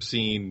makes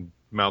obscene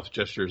mouth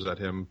gestures at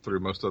him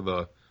through most of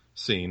the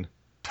scene.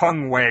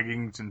 Tongue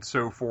waggings and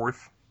so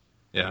forth.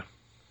 Yeah.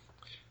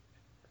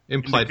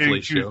 Implied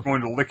Indicating she was fellatio.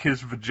 going to lick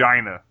his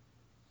vagina.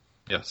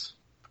 Yes.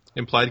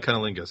 Implied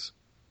cunnilingus.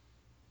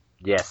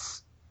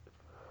 Yes.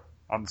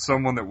 On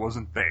someone that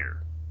wasn't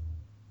there.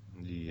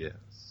 Yes.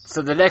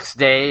 So the next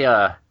day,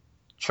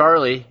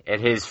 Charlie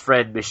and his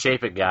friend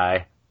Misshapen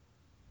Guy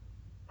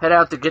head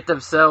out to get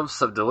themselves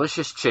some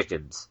delicious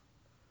chickens.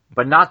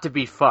 But not to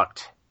be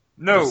fucked.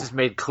 No, This is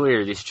made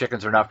clear these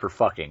chickens are not for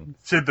fucking.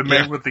 said the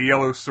man Yeah. with the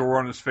yellow sore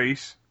on his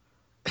face.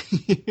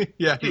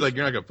 Yeah, he's like,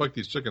 you're not gonna fuck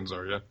these chickens,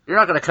 are you? You're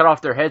not going to cut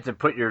off their heads and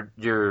put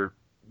your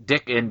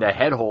dick in the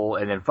head hole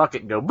and then fuck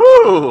it and go,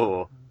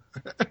 boo!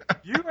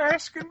 You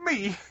asking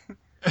me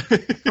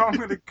if I'm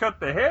going to cut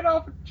the head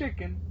off a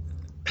chicken,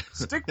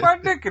 stick my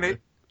dick in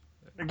it,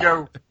 and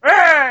go,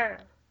 ah!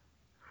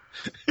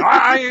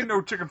 I ain't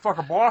no chicken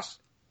fucker, boss.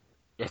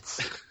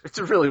 It's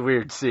a really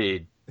weird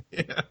scene.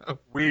 Yeah.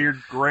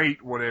 Weird,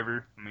 great,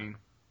 whatever. I mean,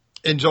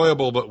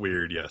 Enjoyable but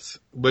weird, yes.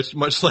 Which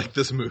much like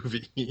this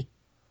movie.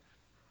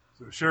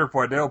 so Sheriff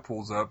Wydell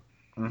pulls up,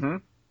 Mm-hmm.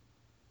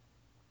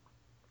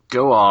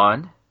 Go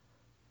on.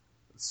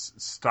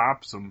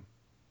 stops him,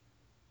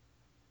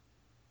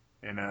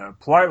 and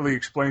politely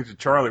explains to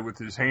Charlie with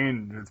his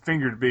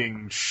finger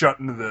being shut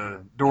into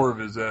the door of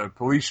his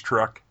police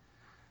truck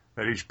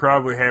that he should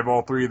probably have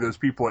all 3 of those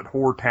people at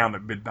Whore Town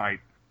at midnight.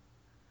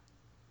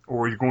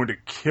 Or he's going to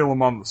kill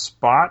them on the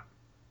spot.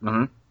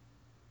 Mm-hmm.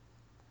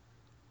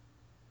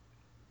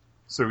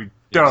 So he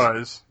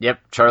does. Yep,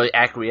 Charlie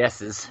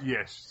acquiesces.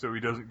 Yes, so he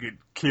doesn't get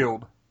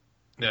killed.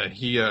 Yeah,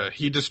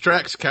 he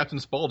distracts Captain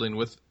Spaulding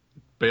with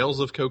bales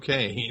of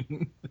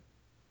cocaine.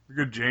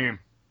 Good jam.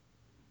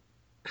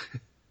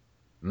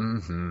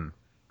 Mm-hmm.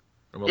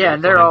 From a Yeah,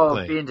 and they're flying all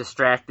plane. being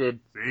distracted.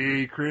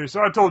 See, Chris,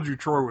 I told you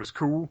Troy was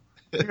cool.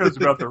 He knows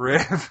about the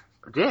Rev.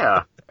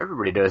 Yeah,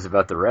 everybody knows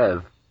about the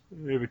Rev.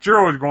 Yeah, but you're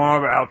always going on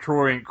about how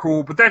Troy ain't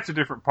cool, but that's a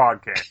different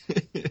podcast.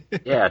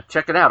 Yeah,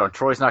 check it out on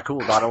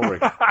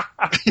troysnotcool.org.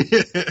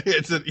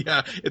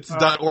 it's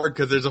 .org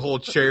because there's a whole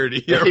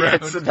charity Yeah, around.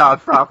 it's a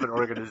nonprofit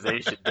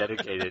organization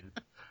dedicated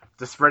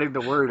to spreading the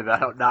word about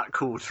how not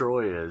cool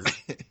Troy is.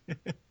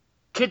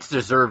 Kids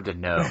deserve to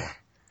know.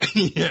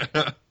 Yeah.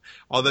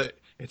 Although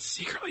it's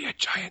secretly a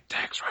giant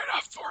tax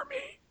write-off for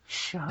me.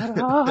 Shut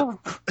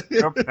up.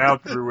 Yep, now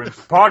it's ruined.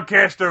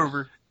 Podcast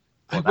over.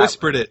 I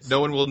whispered it. No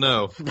one will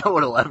know. No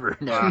one will ever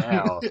know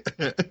now.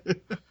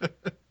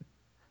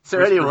 So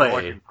Whisper anyway,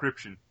 like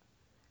encryption.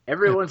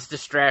 Everyone's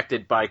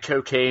distracted by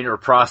cocaine or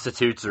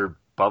prostitutes or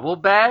bubble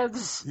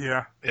baths.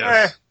 Yeah.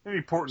 Yes.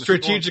 Any port in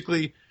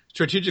the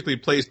Strategically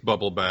placed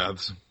bubble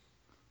baths.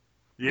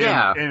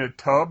 Yeah. In a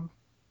tub.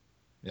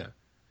 Yeah.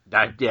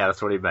 Yeah,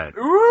 that's what he meant.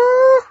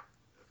 Ooh!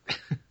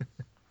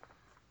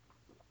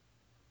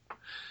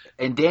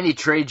 And Danny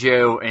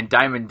Trejo and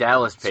Diamond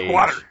Dallas Page.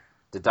 Squatter.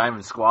 The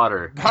Diamond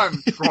Squatter.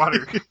 Diamond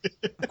Squatter.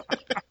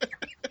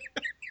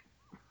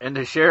 And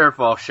the sheriff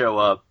all show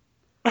up.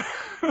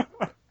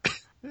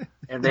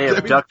 And they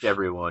abduct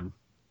everyone.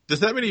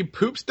 Does that mean he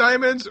poops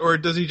diamonds, or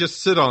does he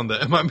just sit on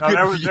them? I'm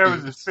No, that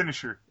was his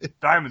finisher.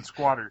 Diamond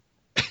Squatter.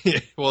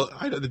 Well,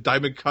 I know the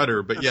diamond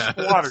cutter, but yeah.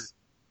 Squatter.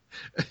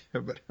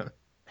 But,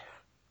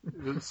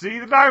 See,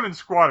 the Diamond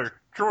Squatter.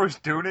 Troy's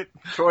doing it.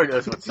 Troy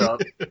knows what's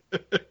up.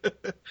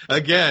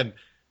 again,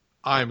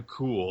 I'm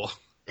cool.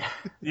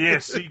 Yeah,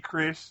 see,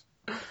 Chris.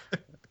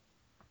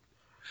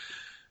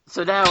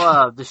 So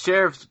now the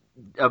sheriff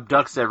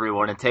abducts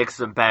everyone and takes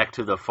them back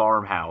to the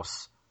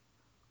farmhouse,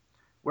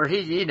 where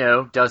he,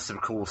 does some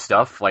cool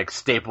stuff, like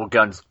staple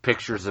guns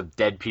pictures of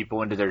dead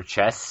people into their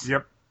chests.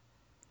 Yep.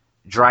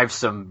 Drives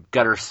some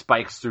gutter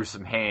spikes through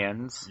some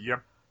hands.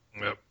 Yep.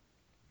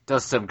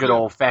 Does some good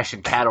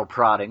old-fashioned cattle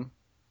prodding.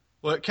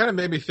 Well, it kind of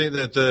made me think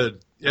that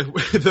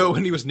though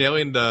when he was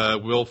nailing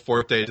Will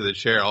Forte to the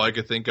chair, all I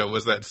could think of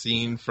was that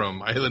scene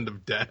from Island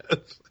of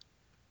Death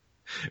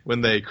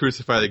when they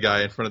crucify the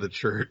guy in front of the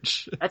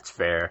church. That's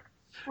fair.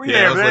 Well,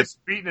 yeah, but that's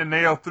beating a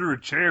nail through a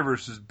chair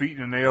versus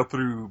beating a nail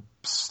through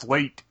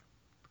slate.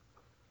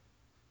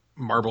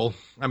 Marble.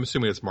 I'm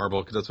assuming it's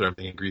marble because that's what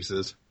everything in Greece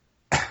is.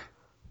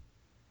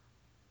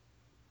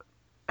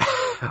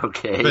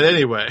 Okay. But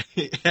anyway.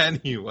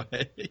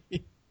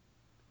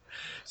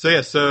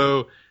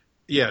 So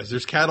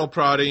there's cattle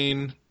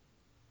prodding,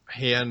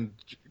 hand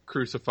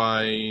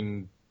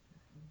crucifying,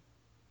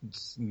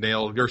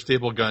 nail or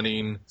staple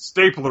gunning.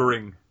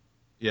 Staplering.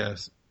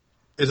 Yes.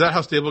 Is that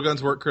how staple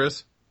guns work,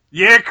 Chris?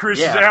 Yeah, Chris,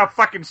 is that how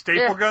fucking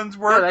staple guns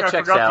work? Yeah, I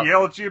forgot out. to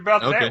yell at you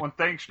about that one.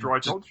 Thanks, Troy. I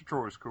told you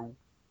Troy was cool.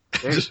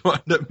 I just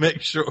wanted to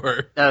make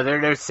sure. No, there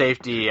are no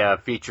safety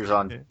features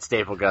on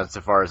staple guns,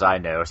 so far as I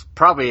know.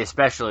 Probably,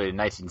 especially in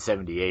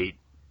 1978.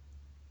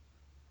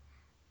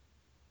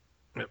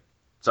 Yep.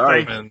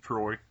 Sorry, Thank you,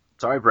 Troy.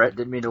 Sorry, Brett.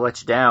 Didn't mean to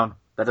let you down.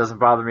 That doesn't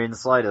bother me in the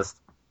slightest.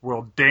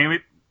 Well, damn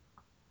it.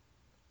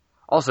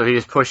 Also, he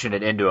was pushing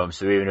it into him,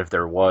 so even if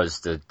there was,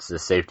 the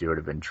safety would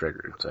have been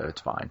triggered, so it's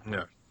fine.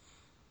 Yeah.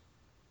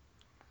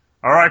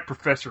 All right,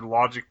 Professor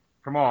Logic.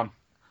 Come on.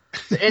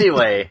 So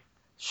anyway,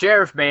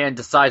 Sheriff Man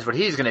decides what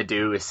he's going to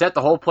do is set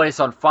the whole place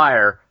on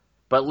fire,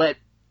 but let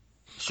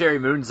Sherry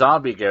Moon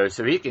Zombie go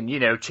so he can,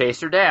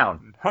 chase her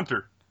down.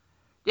 Hunter.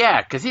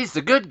 Yeah, because he's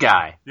the good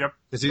guy. Yep.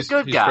 He's the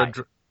good guy.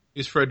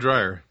 He's Fred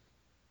Dryer.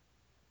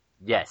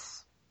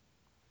 Yes.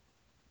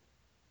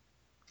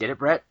 Get it,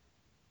 Brett?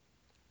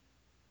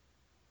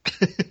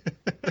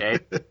 Okay.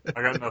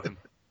 I got nothing.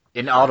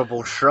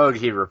 Inaudible shrug,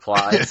 he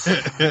replies.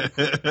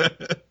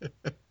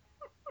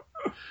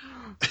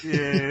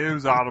 Yeah, it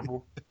was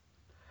audible.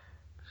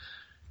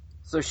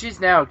 So she's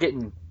now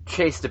getting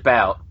chased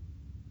about.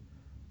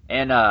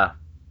 And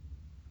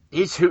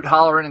he's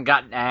hoot-hollering and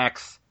got an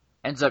axe.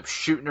 Ends up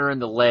shooting her in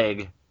the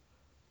leg.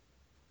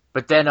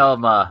 But then,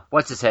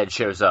 what's-his-head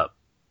shows up?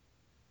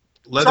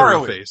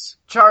 Leatherface.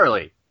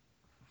 Charlie.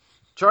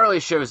 Charlie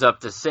shows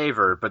up to save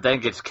her, but then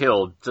gets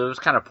killed, so it was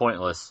kind of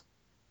pointless.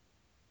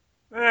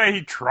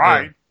 He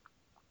tried. Yeah.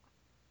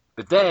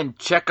 But then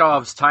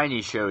Chekhov's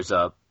Tiny shows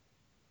up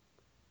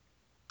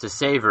to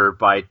save her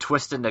by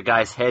twisting the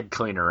guy's head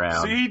clean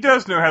around. See, he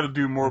does know how to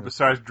do more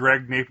besides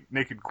drag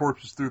naked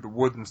corpses through the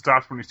woods and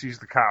stops when he sees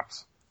the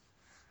cops.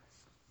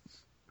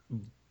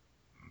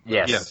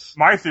 Yes.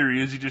 My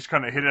theory is he just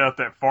kind of hid out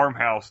that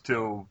farmhouse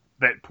till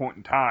that point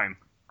in time.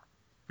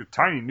 Because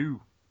Tiny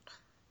knew.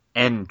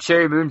 And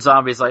Cherry Moon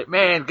Zombie's like,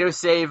 man, go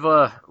save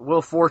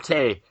Will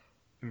Forte.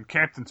 And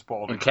Captain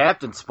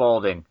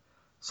Spaulding.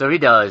 So he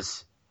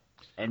does.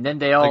 And then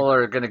they all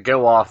are going to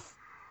go off.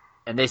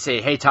 And they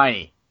say, hey,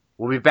 Tiny,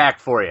 we'll be back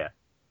for you.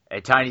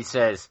 And Tiny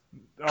says,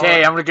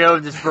 okay, I'm going to go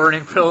in this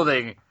burning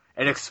building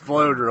and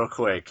explode real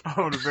quick. I'm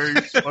going to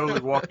very slowly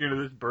walk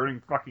into this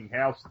burning fucking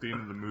house at the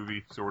end of the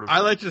movie, sort of.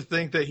 I like to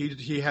think that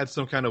he had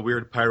some kind of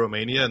weird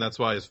pyromania, and that's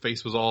why his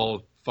face was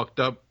all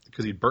fucked up,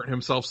 because he burnt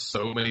himself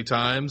so many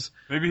times.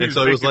 Maybe he was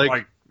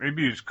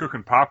maybe he was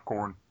cooking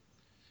popcorn.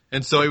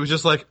 And so he was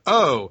just like,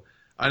 oh,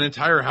 an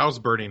entire house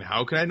burning.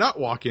 How can I not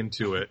walk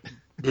into it?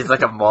 He's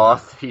like a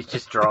moth. He's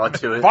just drawn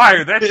to it.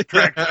 Fire, that's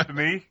attractive to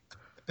me.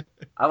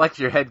 I like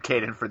your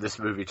headcanon for this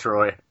movie,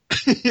 Troy.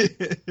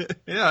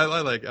 Yeah,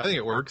 I think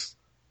it works.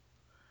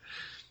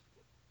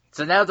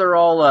 So now they're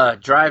all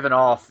driving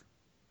off,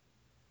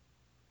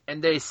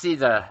 and they see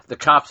the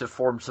cops have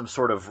formed some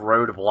sort of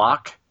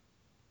roadblock.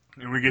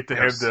 And we get to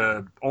have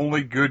the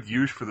only good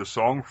use for the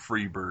song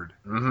Freebird.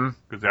 Mm-hmm.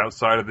 Because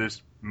outside of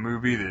this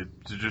movie,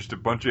 it's just a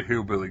bunch of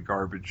hillbilly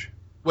garbage.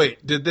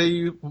 Wait, did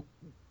they...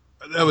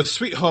 That was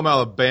Sweet Home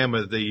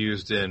Alabama they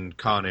used in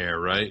Con Air,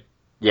 right?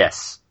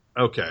 Yes.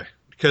 Okay.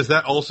 Because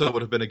that also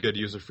would have been a good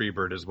use of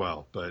Freebird as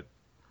well, but...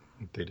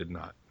 They did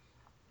not.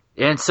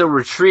 And so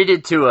we're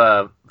treated to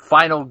a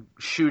final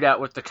shootout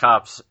with the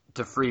cops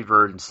to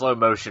Freebird in slow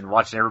motion,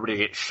 watching everybody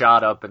get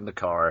shot up in the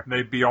car.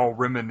 They'd be all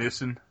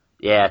reminiscing.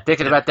 Yeah,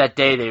 thinking about that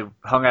day they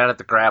hung out at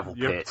the gravel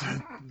pit.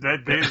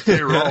 That day that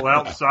they were all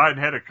outside and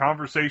had a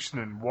conversation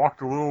and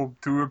walked a little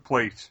to a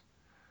place.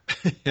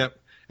 Yep.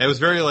 It was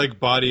very like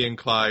Bonnie and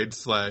Clyde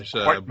 / Butch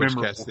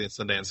memorable. Cassidy and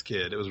Sundance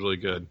Kid. It was really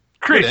good.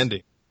 Chris, Good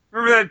ending.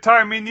 remember that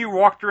time me and you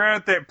walked around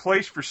at that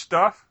place for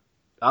stuff?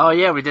 Oh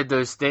yeah, we did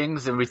those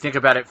things and we think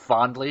about it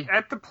fondly.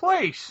 At the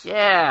place.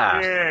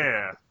 Yeah.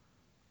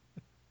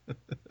 Yeah.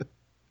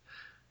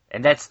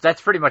 And that's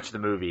pretty much the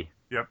movie.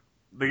 Yep.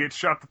 They get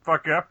shot the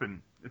fuck up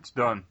and it's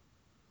done.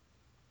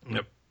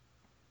 Yep.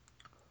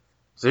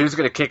 So who's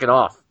gonna kick it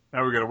off?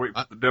 Now we gotta wait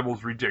for the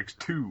Devil's Rejects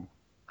 2.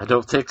 I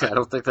don't think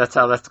that's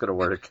how that's gonna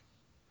work.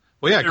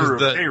 Well, yeah, They were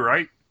because okay,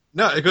 right?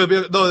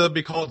 they'll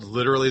be called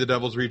literally the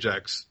Devil's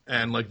Rejects,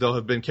 and like they'll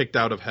have been kicked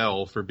out of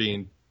hell for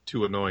being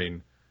too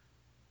annoying.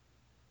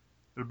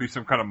 It'll be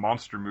some kind of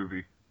monster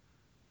movie.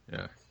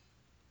 Yeah.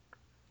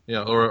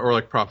 Yeah, or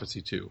like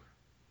Prophecy 2.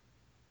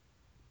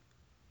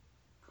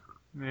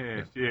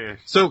 Yes, yes.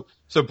 So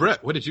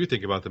Brett, what did you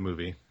think about the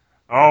movie?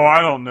 Oh,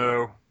 I don't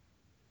know.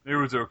 It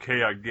was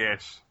okay, I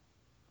guess.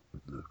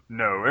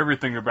 No,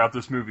 everything about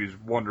this movie is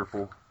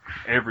wonderful.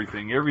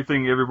 Everything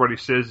everybody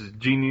says is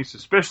genius,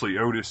 especially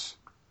Otis.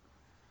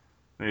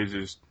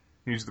 He's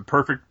the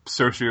perfect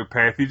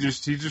sociopath.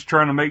 He's just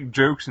trying to make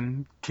jokes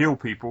and kill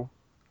people.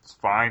 It's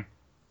fine.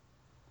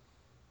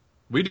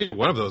 We did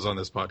one of those on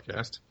this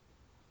podcast.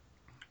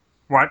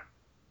 What?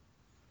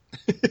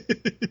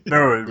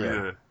 No,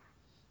 Yeah.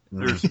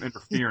 There's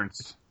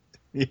interference.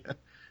 Yeah.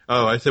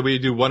 Oh, I said we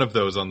do one of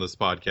those on this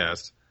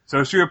podcast.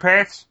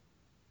 Sociopaths?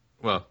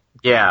 Well,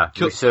 Yeah,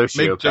 we make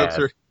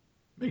sociopath.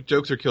 make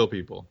jokes or kill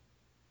people.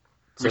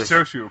 We're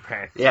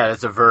sociopaths. Yeah,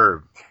 that's a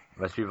verb.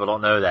 Most people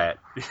don't know that.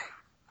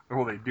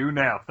 Well, they do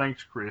now.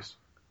 Thanks, Chris.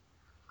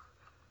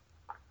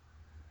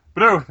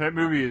 But no, that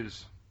movie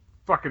is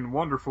fucking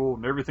wonderful,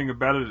 and everything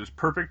about it is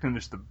perfect, and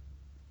it's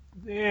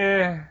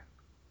it's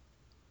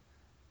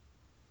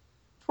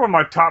one of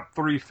my top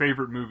 3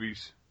 favorite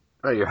movies.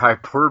 Oh, your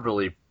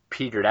hyperbole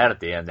petered out at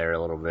the end there a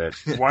little bit.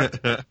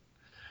 What?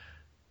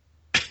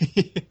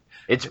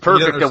 It's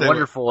perfect and understand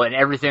wonderful, and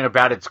everything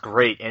about it's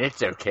great, and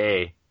it's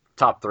okay.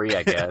 Top 3,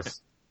 I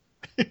guess.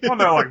 Well,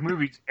 no, like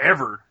movies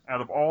ever.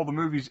 Out of all the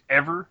movies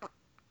ever,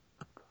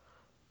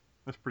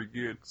 that's pretty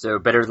good. So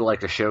better than like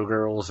the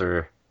Showgirls,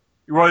 or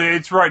Well,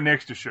 it's right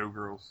next to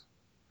Showgirls.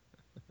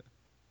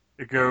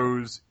 It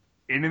goes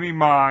Enemy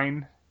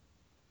Mine,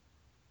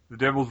 The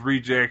Devil's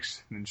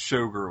Rejects, and then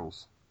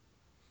Showgirls.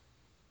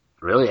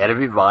 really,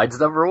 Enemy Mine's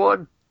number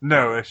 1?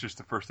 No, that's just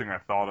the first thing I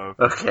thought of.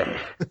 Okay.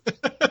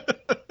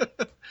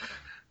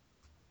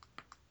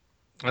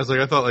 I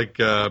thought like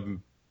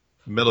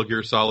Metal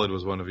Gear Solid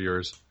was one of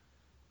yours.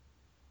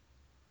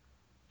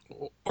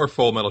 Or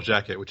Full Metal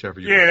Jacket, whichever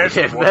you Yeah, that's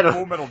Yeah, the one,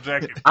 Full Metal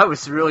Jacket. I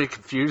was really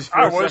confused for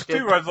I a was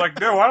second. too. I was like,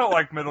 no, I don't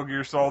like Metal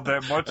Gear Solid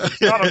that much.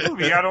 It's not a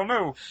movie. I don't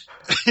know.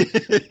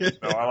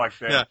 No, I like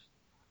that. Yeah,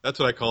 that's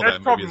what I call That's that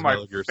movie. probably Is my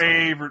Metal Gear Solid.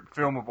 favorite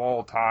film of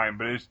all time,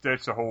 but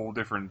that's a whole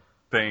different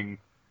thing.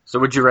 So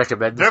would you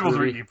recommend this Devil's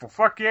movie? Rejects. Well,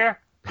 fuck yeah.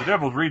 The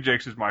Devil's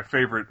Rejects is my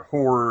favorite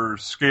horror,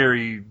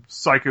 scary,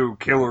 psycho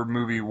killer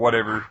movie,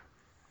 whatever.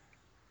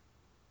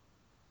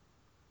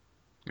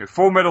 Yeah,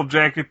 Full Metal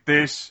Jacket,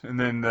 this, and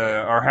then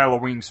our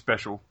Halloween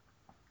special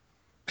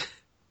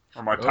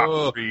are my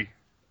top 3.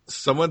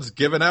 Someone's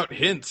giving out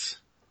hints.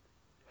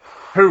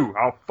 Who?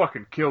 I'll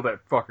fucking kill that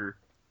fucker.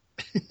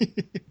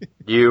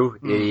 You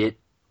idiot.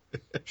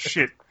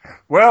 Shit.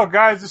 Well,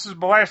 guys, this is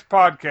my last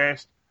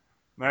podcast.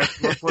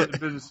 Let's let the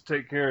business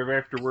take care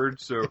of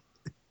afterwards, so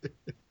we've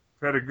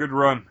had a good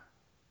run.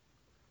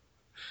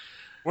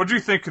 What'd you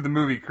think of the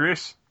movie,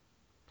 Chris?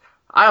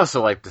 I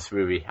also like this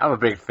movie. I'm a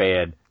big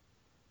fan.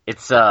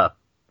 It's the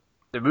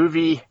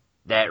movie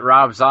that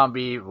Rob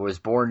Zombie was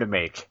born to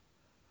make.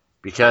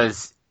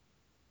 Because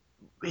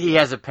he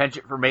has a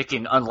penchant for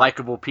making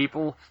unlikable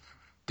people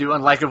do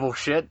unlikable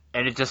shit,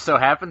 and it just so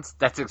happens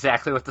that's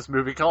exactly what this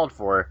movie called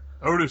for.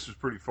 Otis was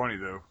pretty funny,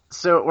 though.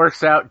 So it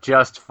works out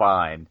just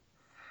fine.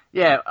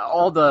 Yeah,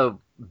 all the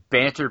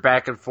banter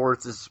back and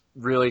forth is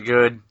really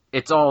good.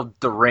 It's all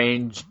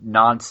deranged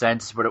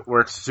nonsense, but it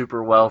works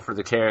super well for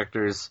the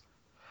characters.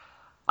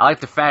 I like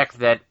the fact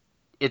that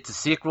it's a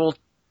sequel,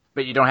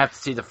 but you don't have to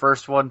see the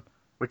first one,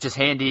 which is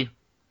handy,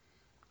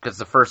 because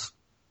the first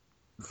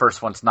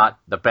one's not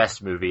the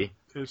best movie.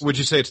 Would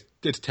you say it's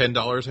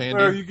 $10 handy?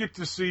 Well, you get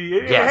to see...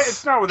 Yes.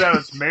 It's not without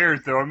its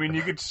merit, though. I mean,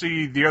 you get to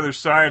see the other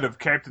side of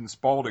Captain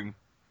Spaulding.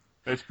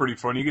 That's pretty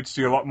funny. You get to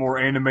see a lot more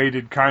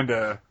animated, kind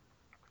of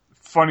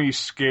funny,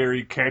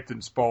 scary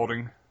Captain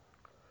Spaulding.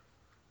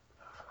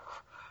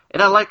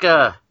 And I like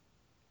the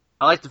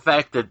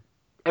fact that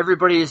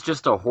everybody is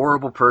just a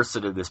horrible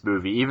person in this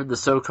movie, even the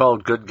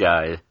so-called good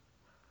guy.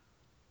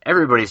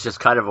 Everybody's just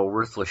kind of a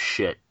worthless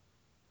shit.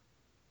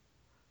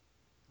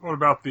 What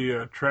about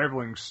the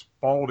traveling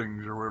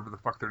Spaldings or whatever the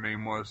fuck their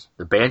name was?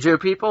 The banjo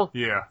people?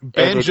 Yeah.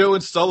 Banjo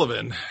and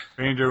Sullivan.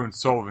 Banjo and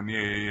Sullivan.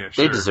 Yeah, They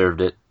sure.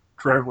 deserved it.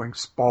 Traveling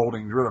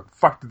Spaldings. Where the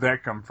fuck did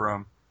that come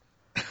from?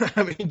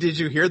 I mean, did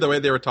you hear the way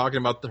they were talking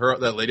about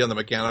that lady on the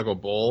mechanical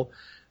bull?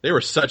 They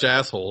were such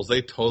assholes.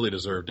 They totally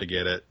deserved to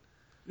get it.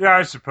 Yeah,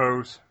 I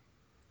suppose.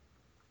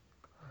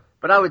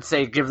 But I would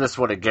say give this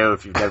one a go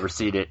if you've never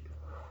seen it.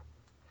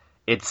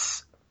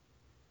 It's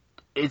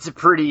a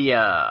pretty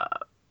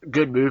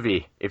good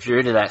movie if you're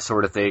into that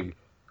sort of thing.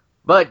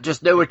 But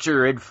just know what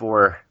you're in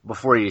for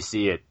before you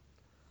see it.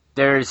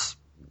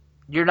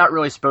 You're not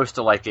really supposed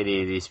to like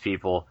any of these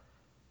people.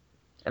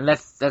 And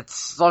that's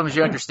as long as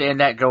you understand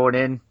that going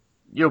in,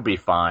 you'll be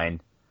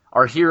fine.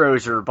 Our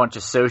heroes are a bunch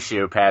of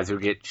sociopaths who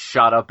get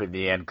shot up in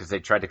the end because they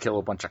tried to kill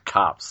a bunch of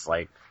cops.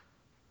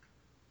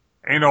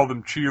 And all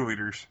them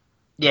cheerleaders.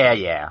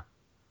 Yeah.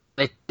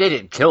 They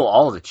didn't kill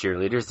all the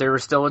cheerleaders. They were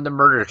still in the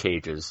murder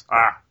cages.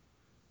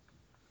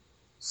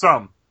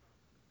 Some.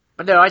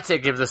 But no, I'd say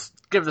give this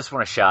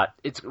one a shot.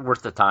 It's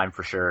worth the time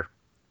for sure.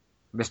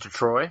 Mr.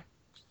 Troy?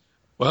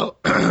 Well,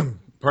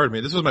 pardon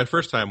me. This was my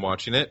first time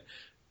watching it,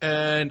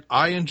 and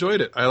I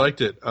enjoyed it. I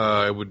liked it.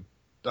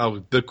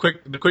 The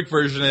quick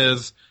version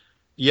is,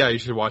 yeah, you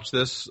should watch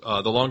this.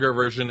 The longer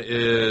version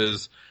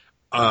is,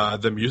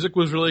 the music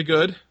was really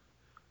good.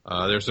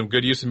 There's some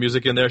good use of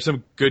music in there.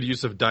 Some good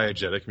use of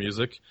diegetic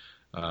music.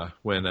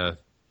 When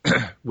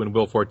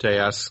Will Forte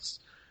asks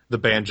the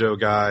banjo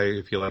guy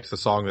if he likes the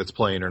song that's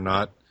playing or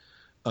not.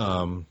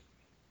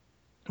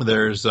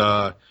 There's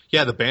the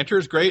banter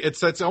is great.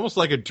 It's almost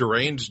like a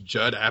deranged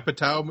Judd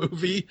Apatow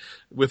movie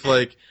with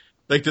like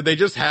did they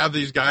just have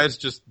these guys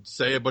just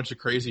say a bunch of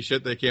crazy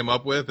shit they came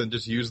up with and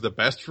just use the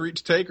best for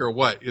each take, or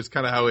what? Is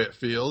kind of how it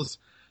feels.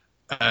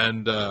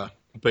 And but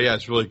yeah,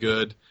 it's really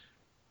good.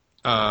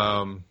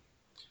 Rob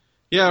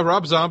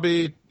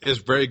Zombie is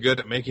very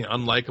good at making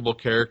unlikable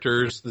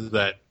characters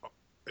that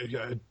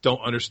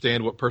don't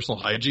understand what personal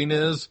hygiene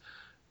is.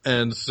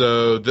 And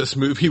so this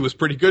movie was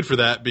pretty good for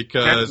that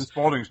because Captain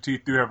Spaulding's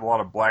teeth do have a lot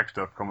of black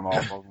stuff coming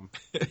off of them.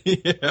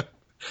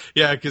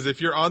 Yeah, because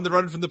if you're on the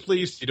run from the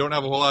police, you don't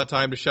have a whole lot of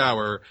time to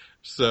shower.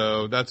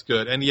 So that's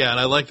good. And and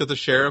I like that the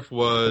sheriff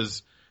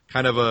was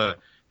the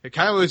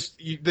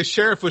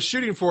sheriff was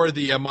shooting for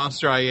the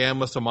monster I am,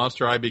 less a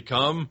monster I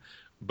become.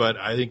 But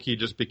I think he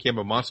just became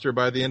a monster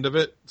by the end of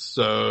it.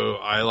 So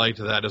I liked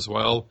that as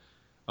well.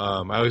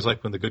 I always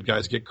like when the good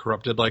guys get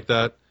corrupted like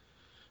that.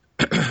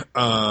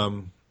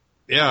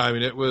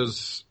 It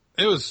was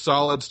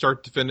solid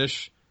start to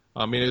finish.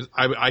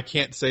 I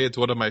can't say it's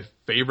one of my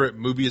favorite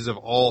movies of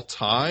all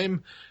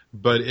time,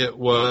 but it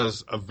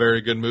was a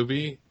very good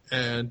movie.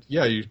 And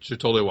yeah, you should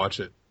totally watch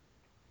it.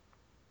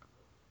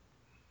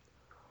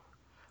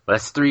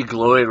 That's 3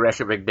 glowing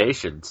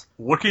recommendations.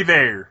 Looky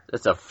there.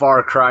 That's a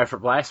far cry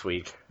from last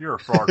week. You're a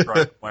far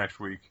cry from last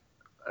week.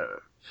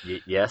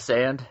 Yes,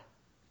 and?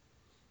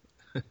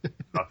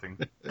 Nothing.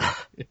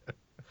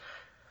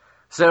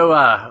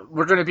 So,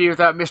 we're going to be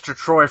without Mr.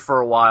 Troy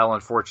for a while,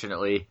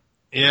 unfortunately.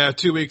 Yeah,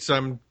 2 weeks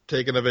I'm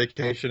taking a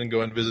vacation and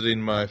going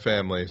visiting my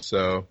family,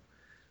 so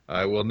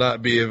I will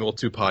not be able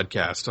to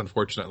podcast,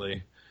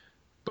 unfortunately.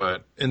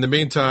 But in the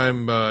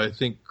meantime, I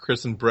think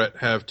Chris and Brett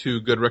have 2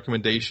 good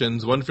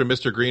recommendations, one from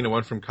Mr. Green and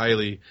one from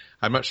Kylie.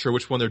 I'm not sure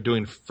which one they're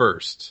doing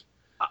first.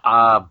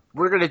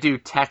 We're going to do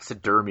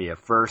Taxidermia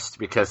first,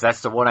 because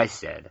that's the one I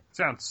said.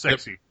 Sounds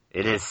sexy. Yep.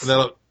 It is.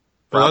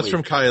 That's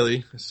from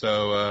Kylie,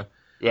 so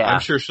yeah. I'm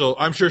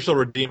sure she'll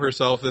redeem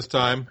herself this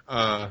time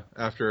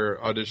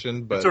after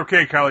audition. But it's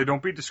okay, Kylie.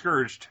 Don't be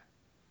discouraged.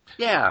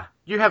 Yeah,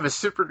 you have a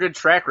super good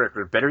track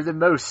record, better than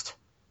most.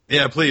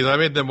 Yeah, please. I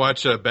made them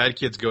watch Bad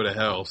Kids Go to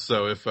Hell.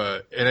 So if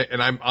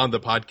and I'm on the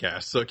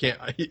podcast, so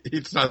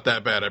it's not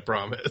that bad, I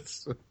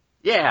promise.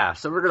 Yeah,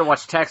 so we're gonna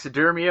watch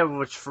Taxidermia,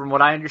 which, from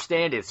what I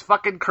understand, is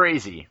fucking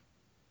crazy.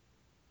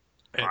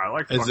 I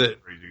like fucking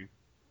crazy.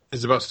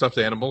 Is it about stuffed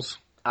animals?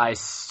 I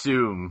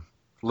assume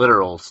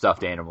literal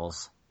stuffed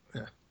animals.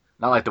 Yeah.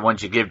 Not like the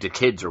ones you give to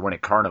kids or win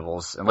at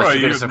carnivals, unless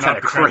you go to some kind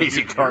of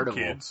crazy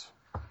carnival.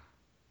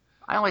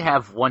 I only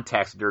have one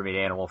taxidermied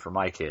animal for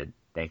my kid.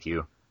 Thank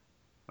you.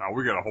 Oh,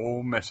 we got a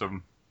whole mess of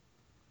them.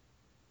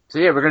 So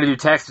yeah, we're going to do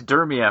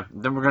Taxidermia,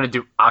 then we're going to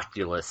do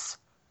Oculus,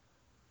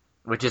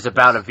 which is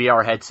about a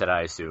VR headset,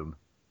 I assume.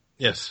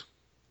 Yes.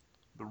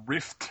 The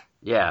Rift.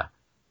 Yeah.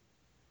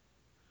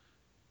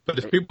 But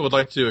if people would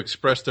like to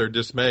express their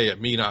dismay at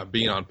me not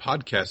being on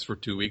podcasts for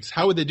 2 weeks,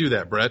 how would they do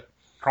that, Brett?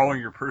 Calling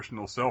your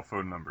personal cell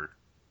phone number.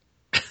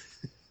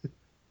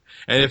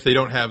 And if they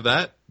don't have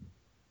that?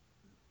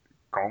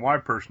 Call my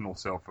personal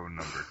cell phone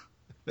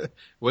number.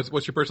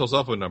 What's your personal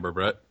cell phone number,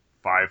 Brett?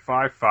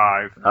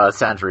 555. Oh, that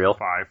sounds real.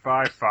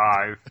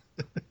 555.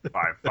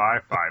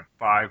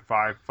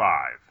 555.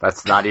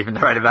 That's not even the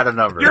right amount of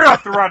numbers. You're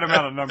not the right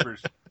amount of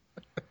numbers.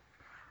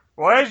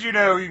 Well, as you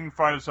know, you can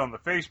find us on the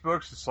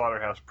Facebooks, the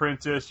Slaughterhouse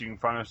Princess. You can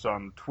find us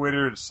on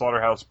Twitter, the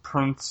Slaughterhouse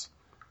Prince.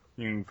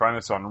 You can find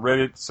us on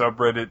Reddit,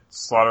 subreddit,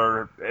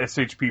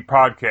 SHP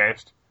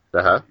Podcast.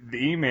 Uh-huh. The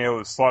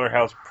email is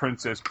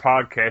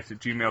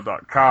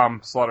slaughterhouseprincesspodcast@gmail.com,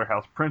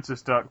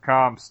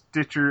 slaughterhouseprincess.com,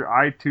 Stitcher,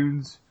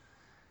 iTunes,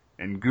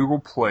 and Google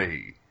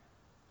Play.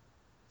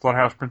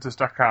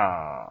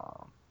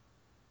 slaughterhouseprincess.com.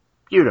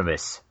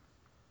 Beautimus.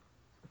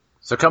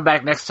 So come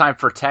back next time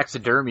for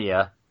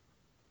Taxidermia,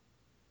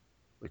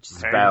 which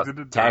is about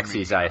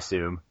taxis, I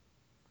assume.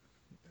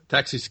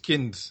 Taxis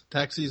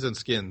and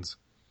skins.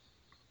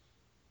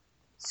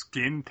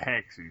 Skin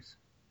taxis.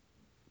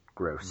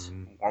 Gross.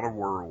 What a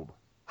world.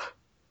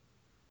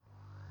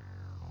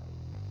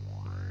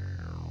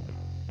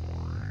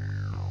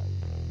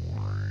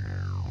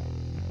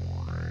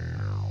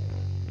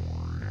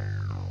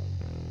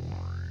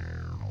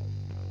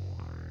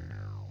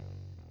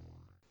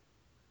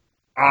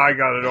 I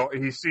got it all.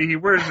 He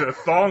wears a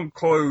thong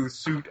clothes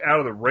suit out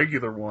of the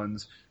regular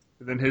ones,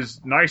 and then his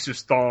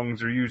nicest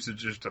thongs are used as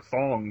just a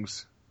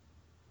thongs,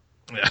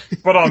 Yeah.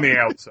 but on the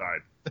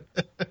outside.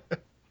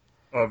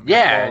 Of the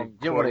thong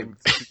clothes.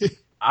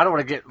 I don't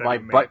want to get my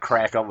makes. butt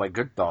crack on my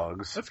good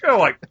dogs. That's gotta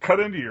like cut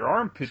into your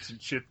armpits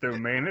and shit, though,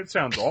 man. It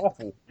sounds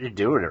awful. You're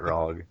doing it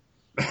wrong.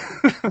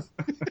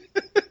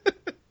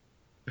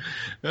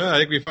 I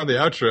think we found the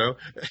outro.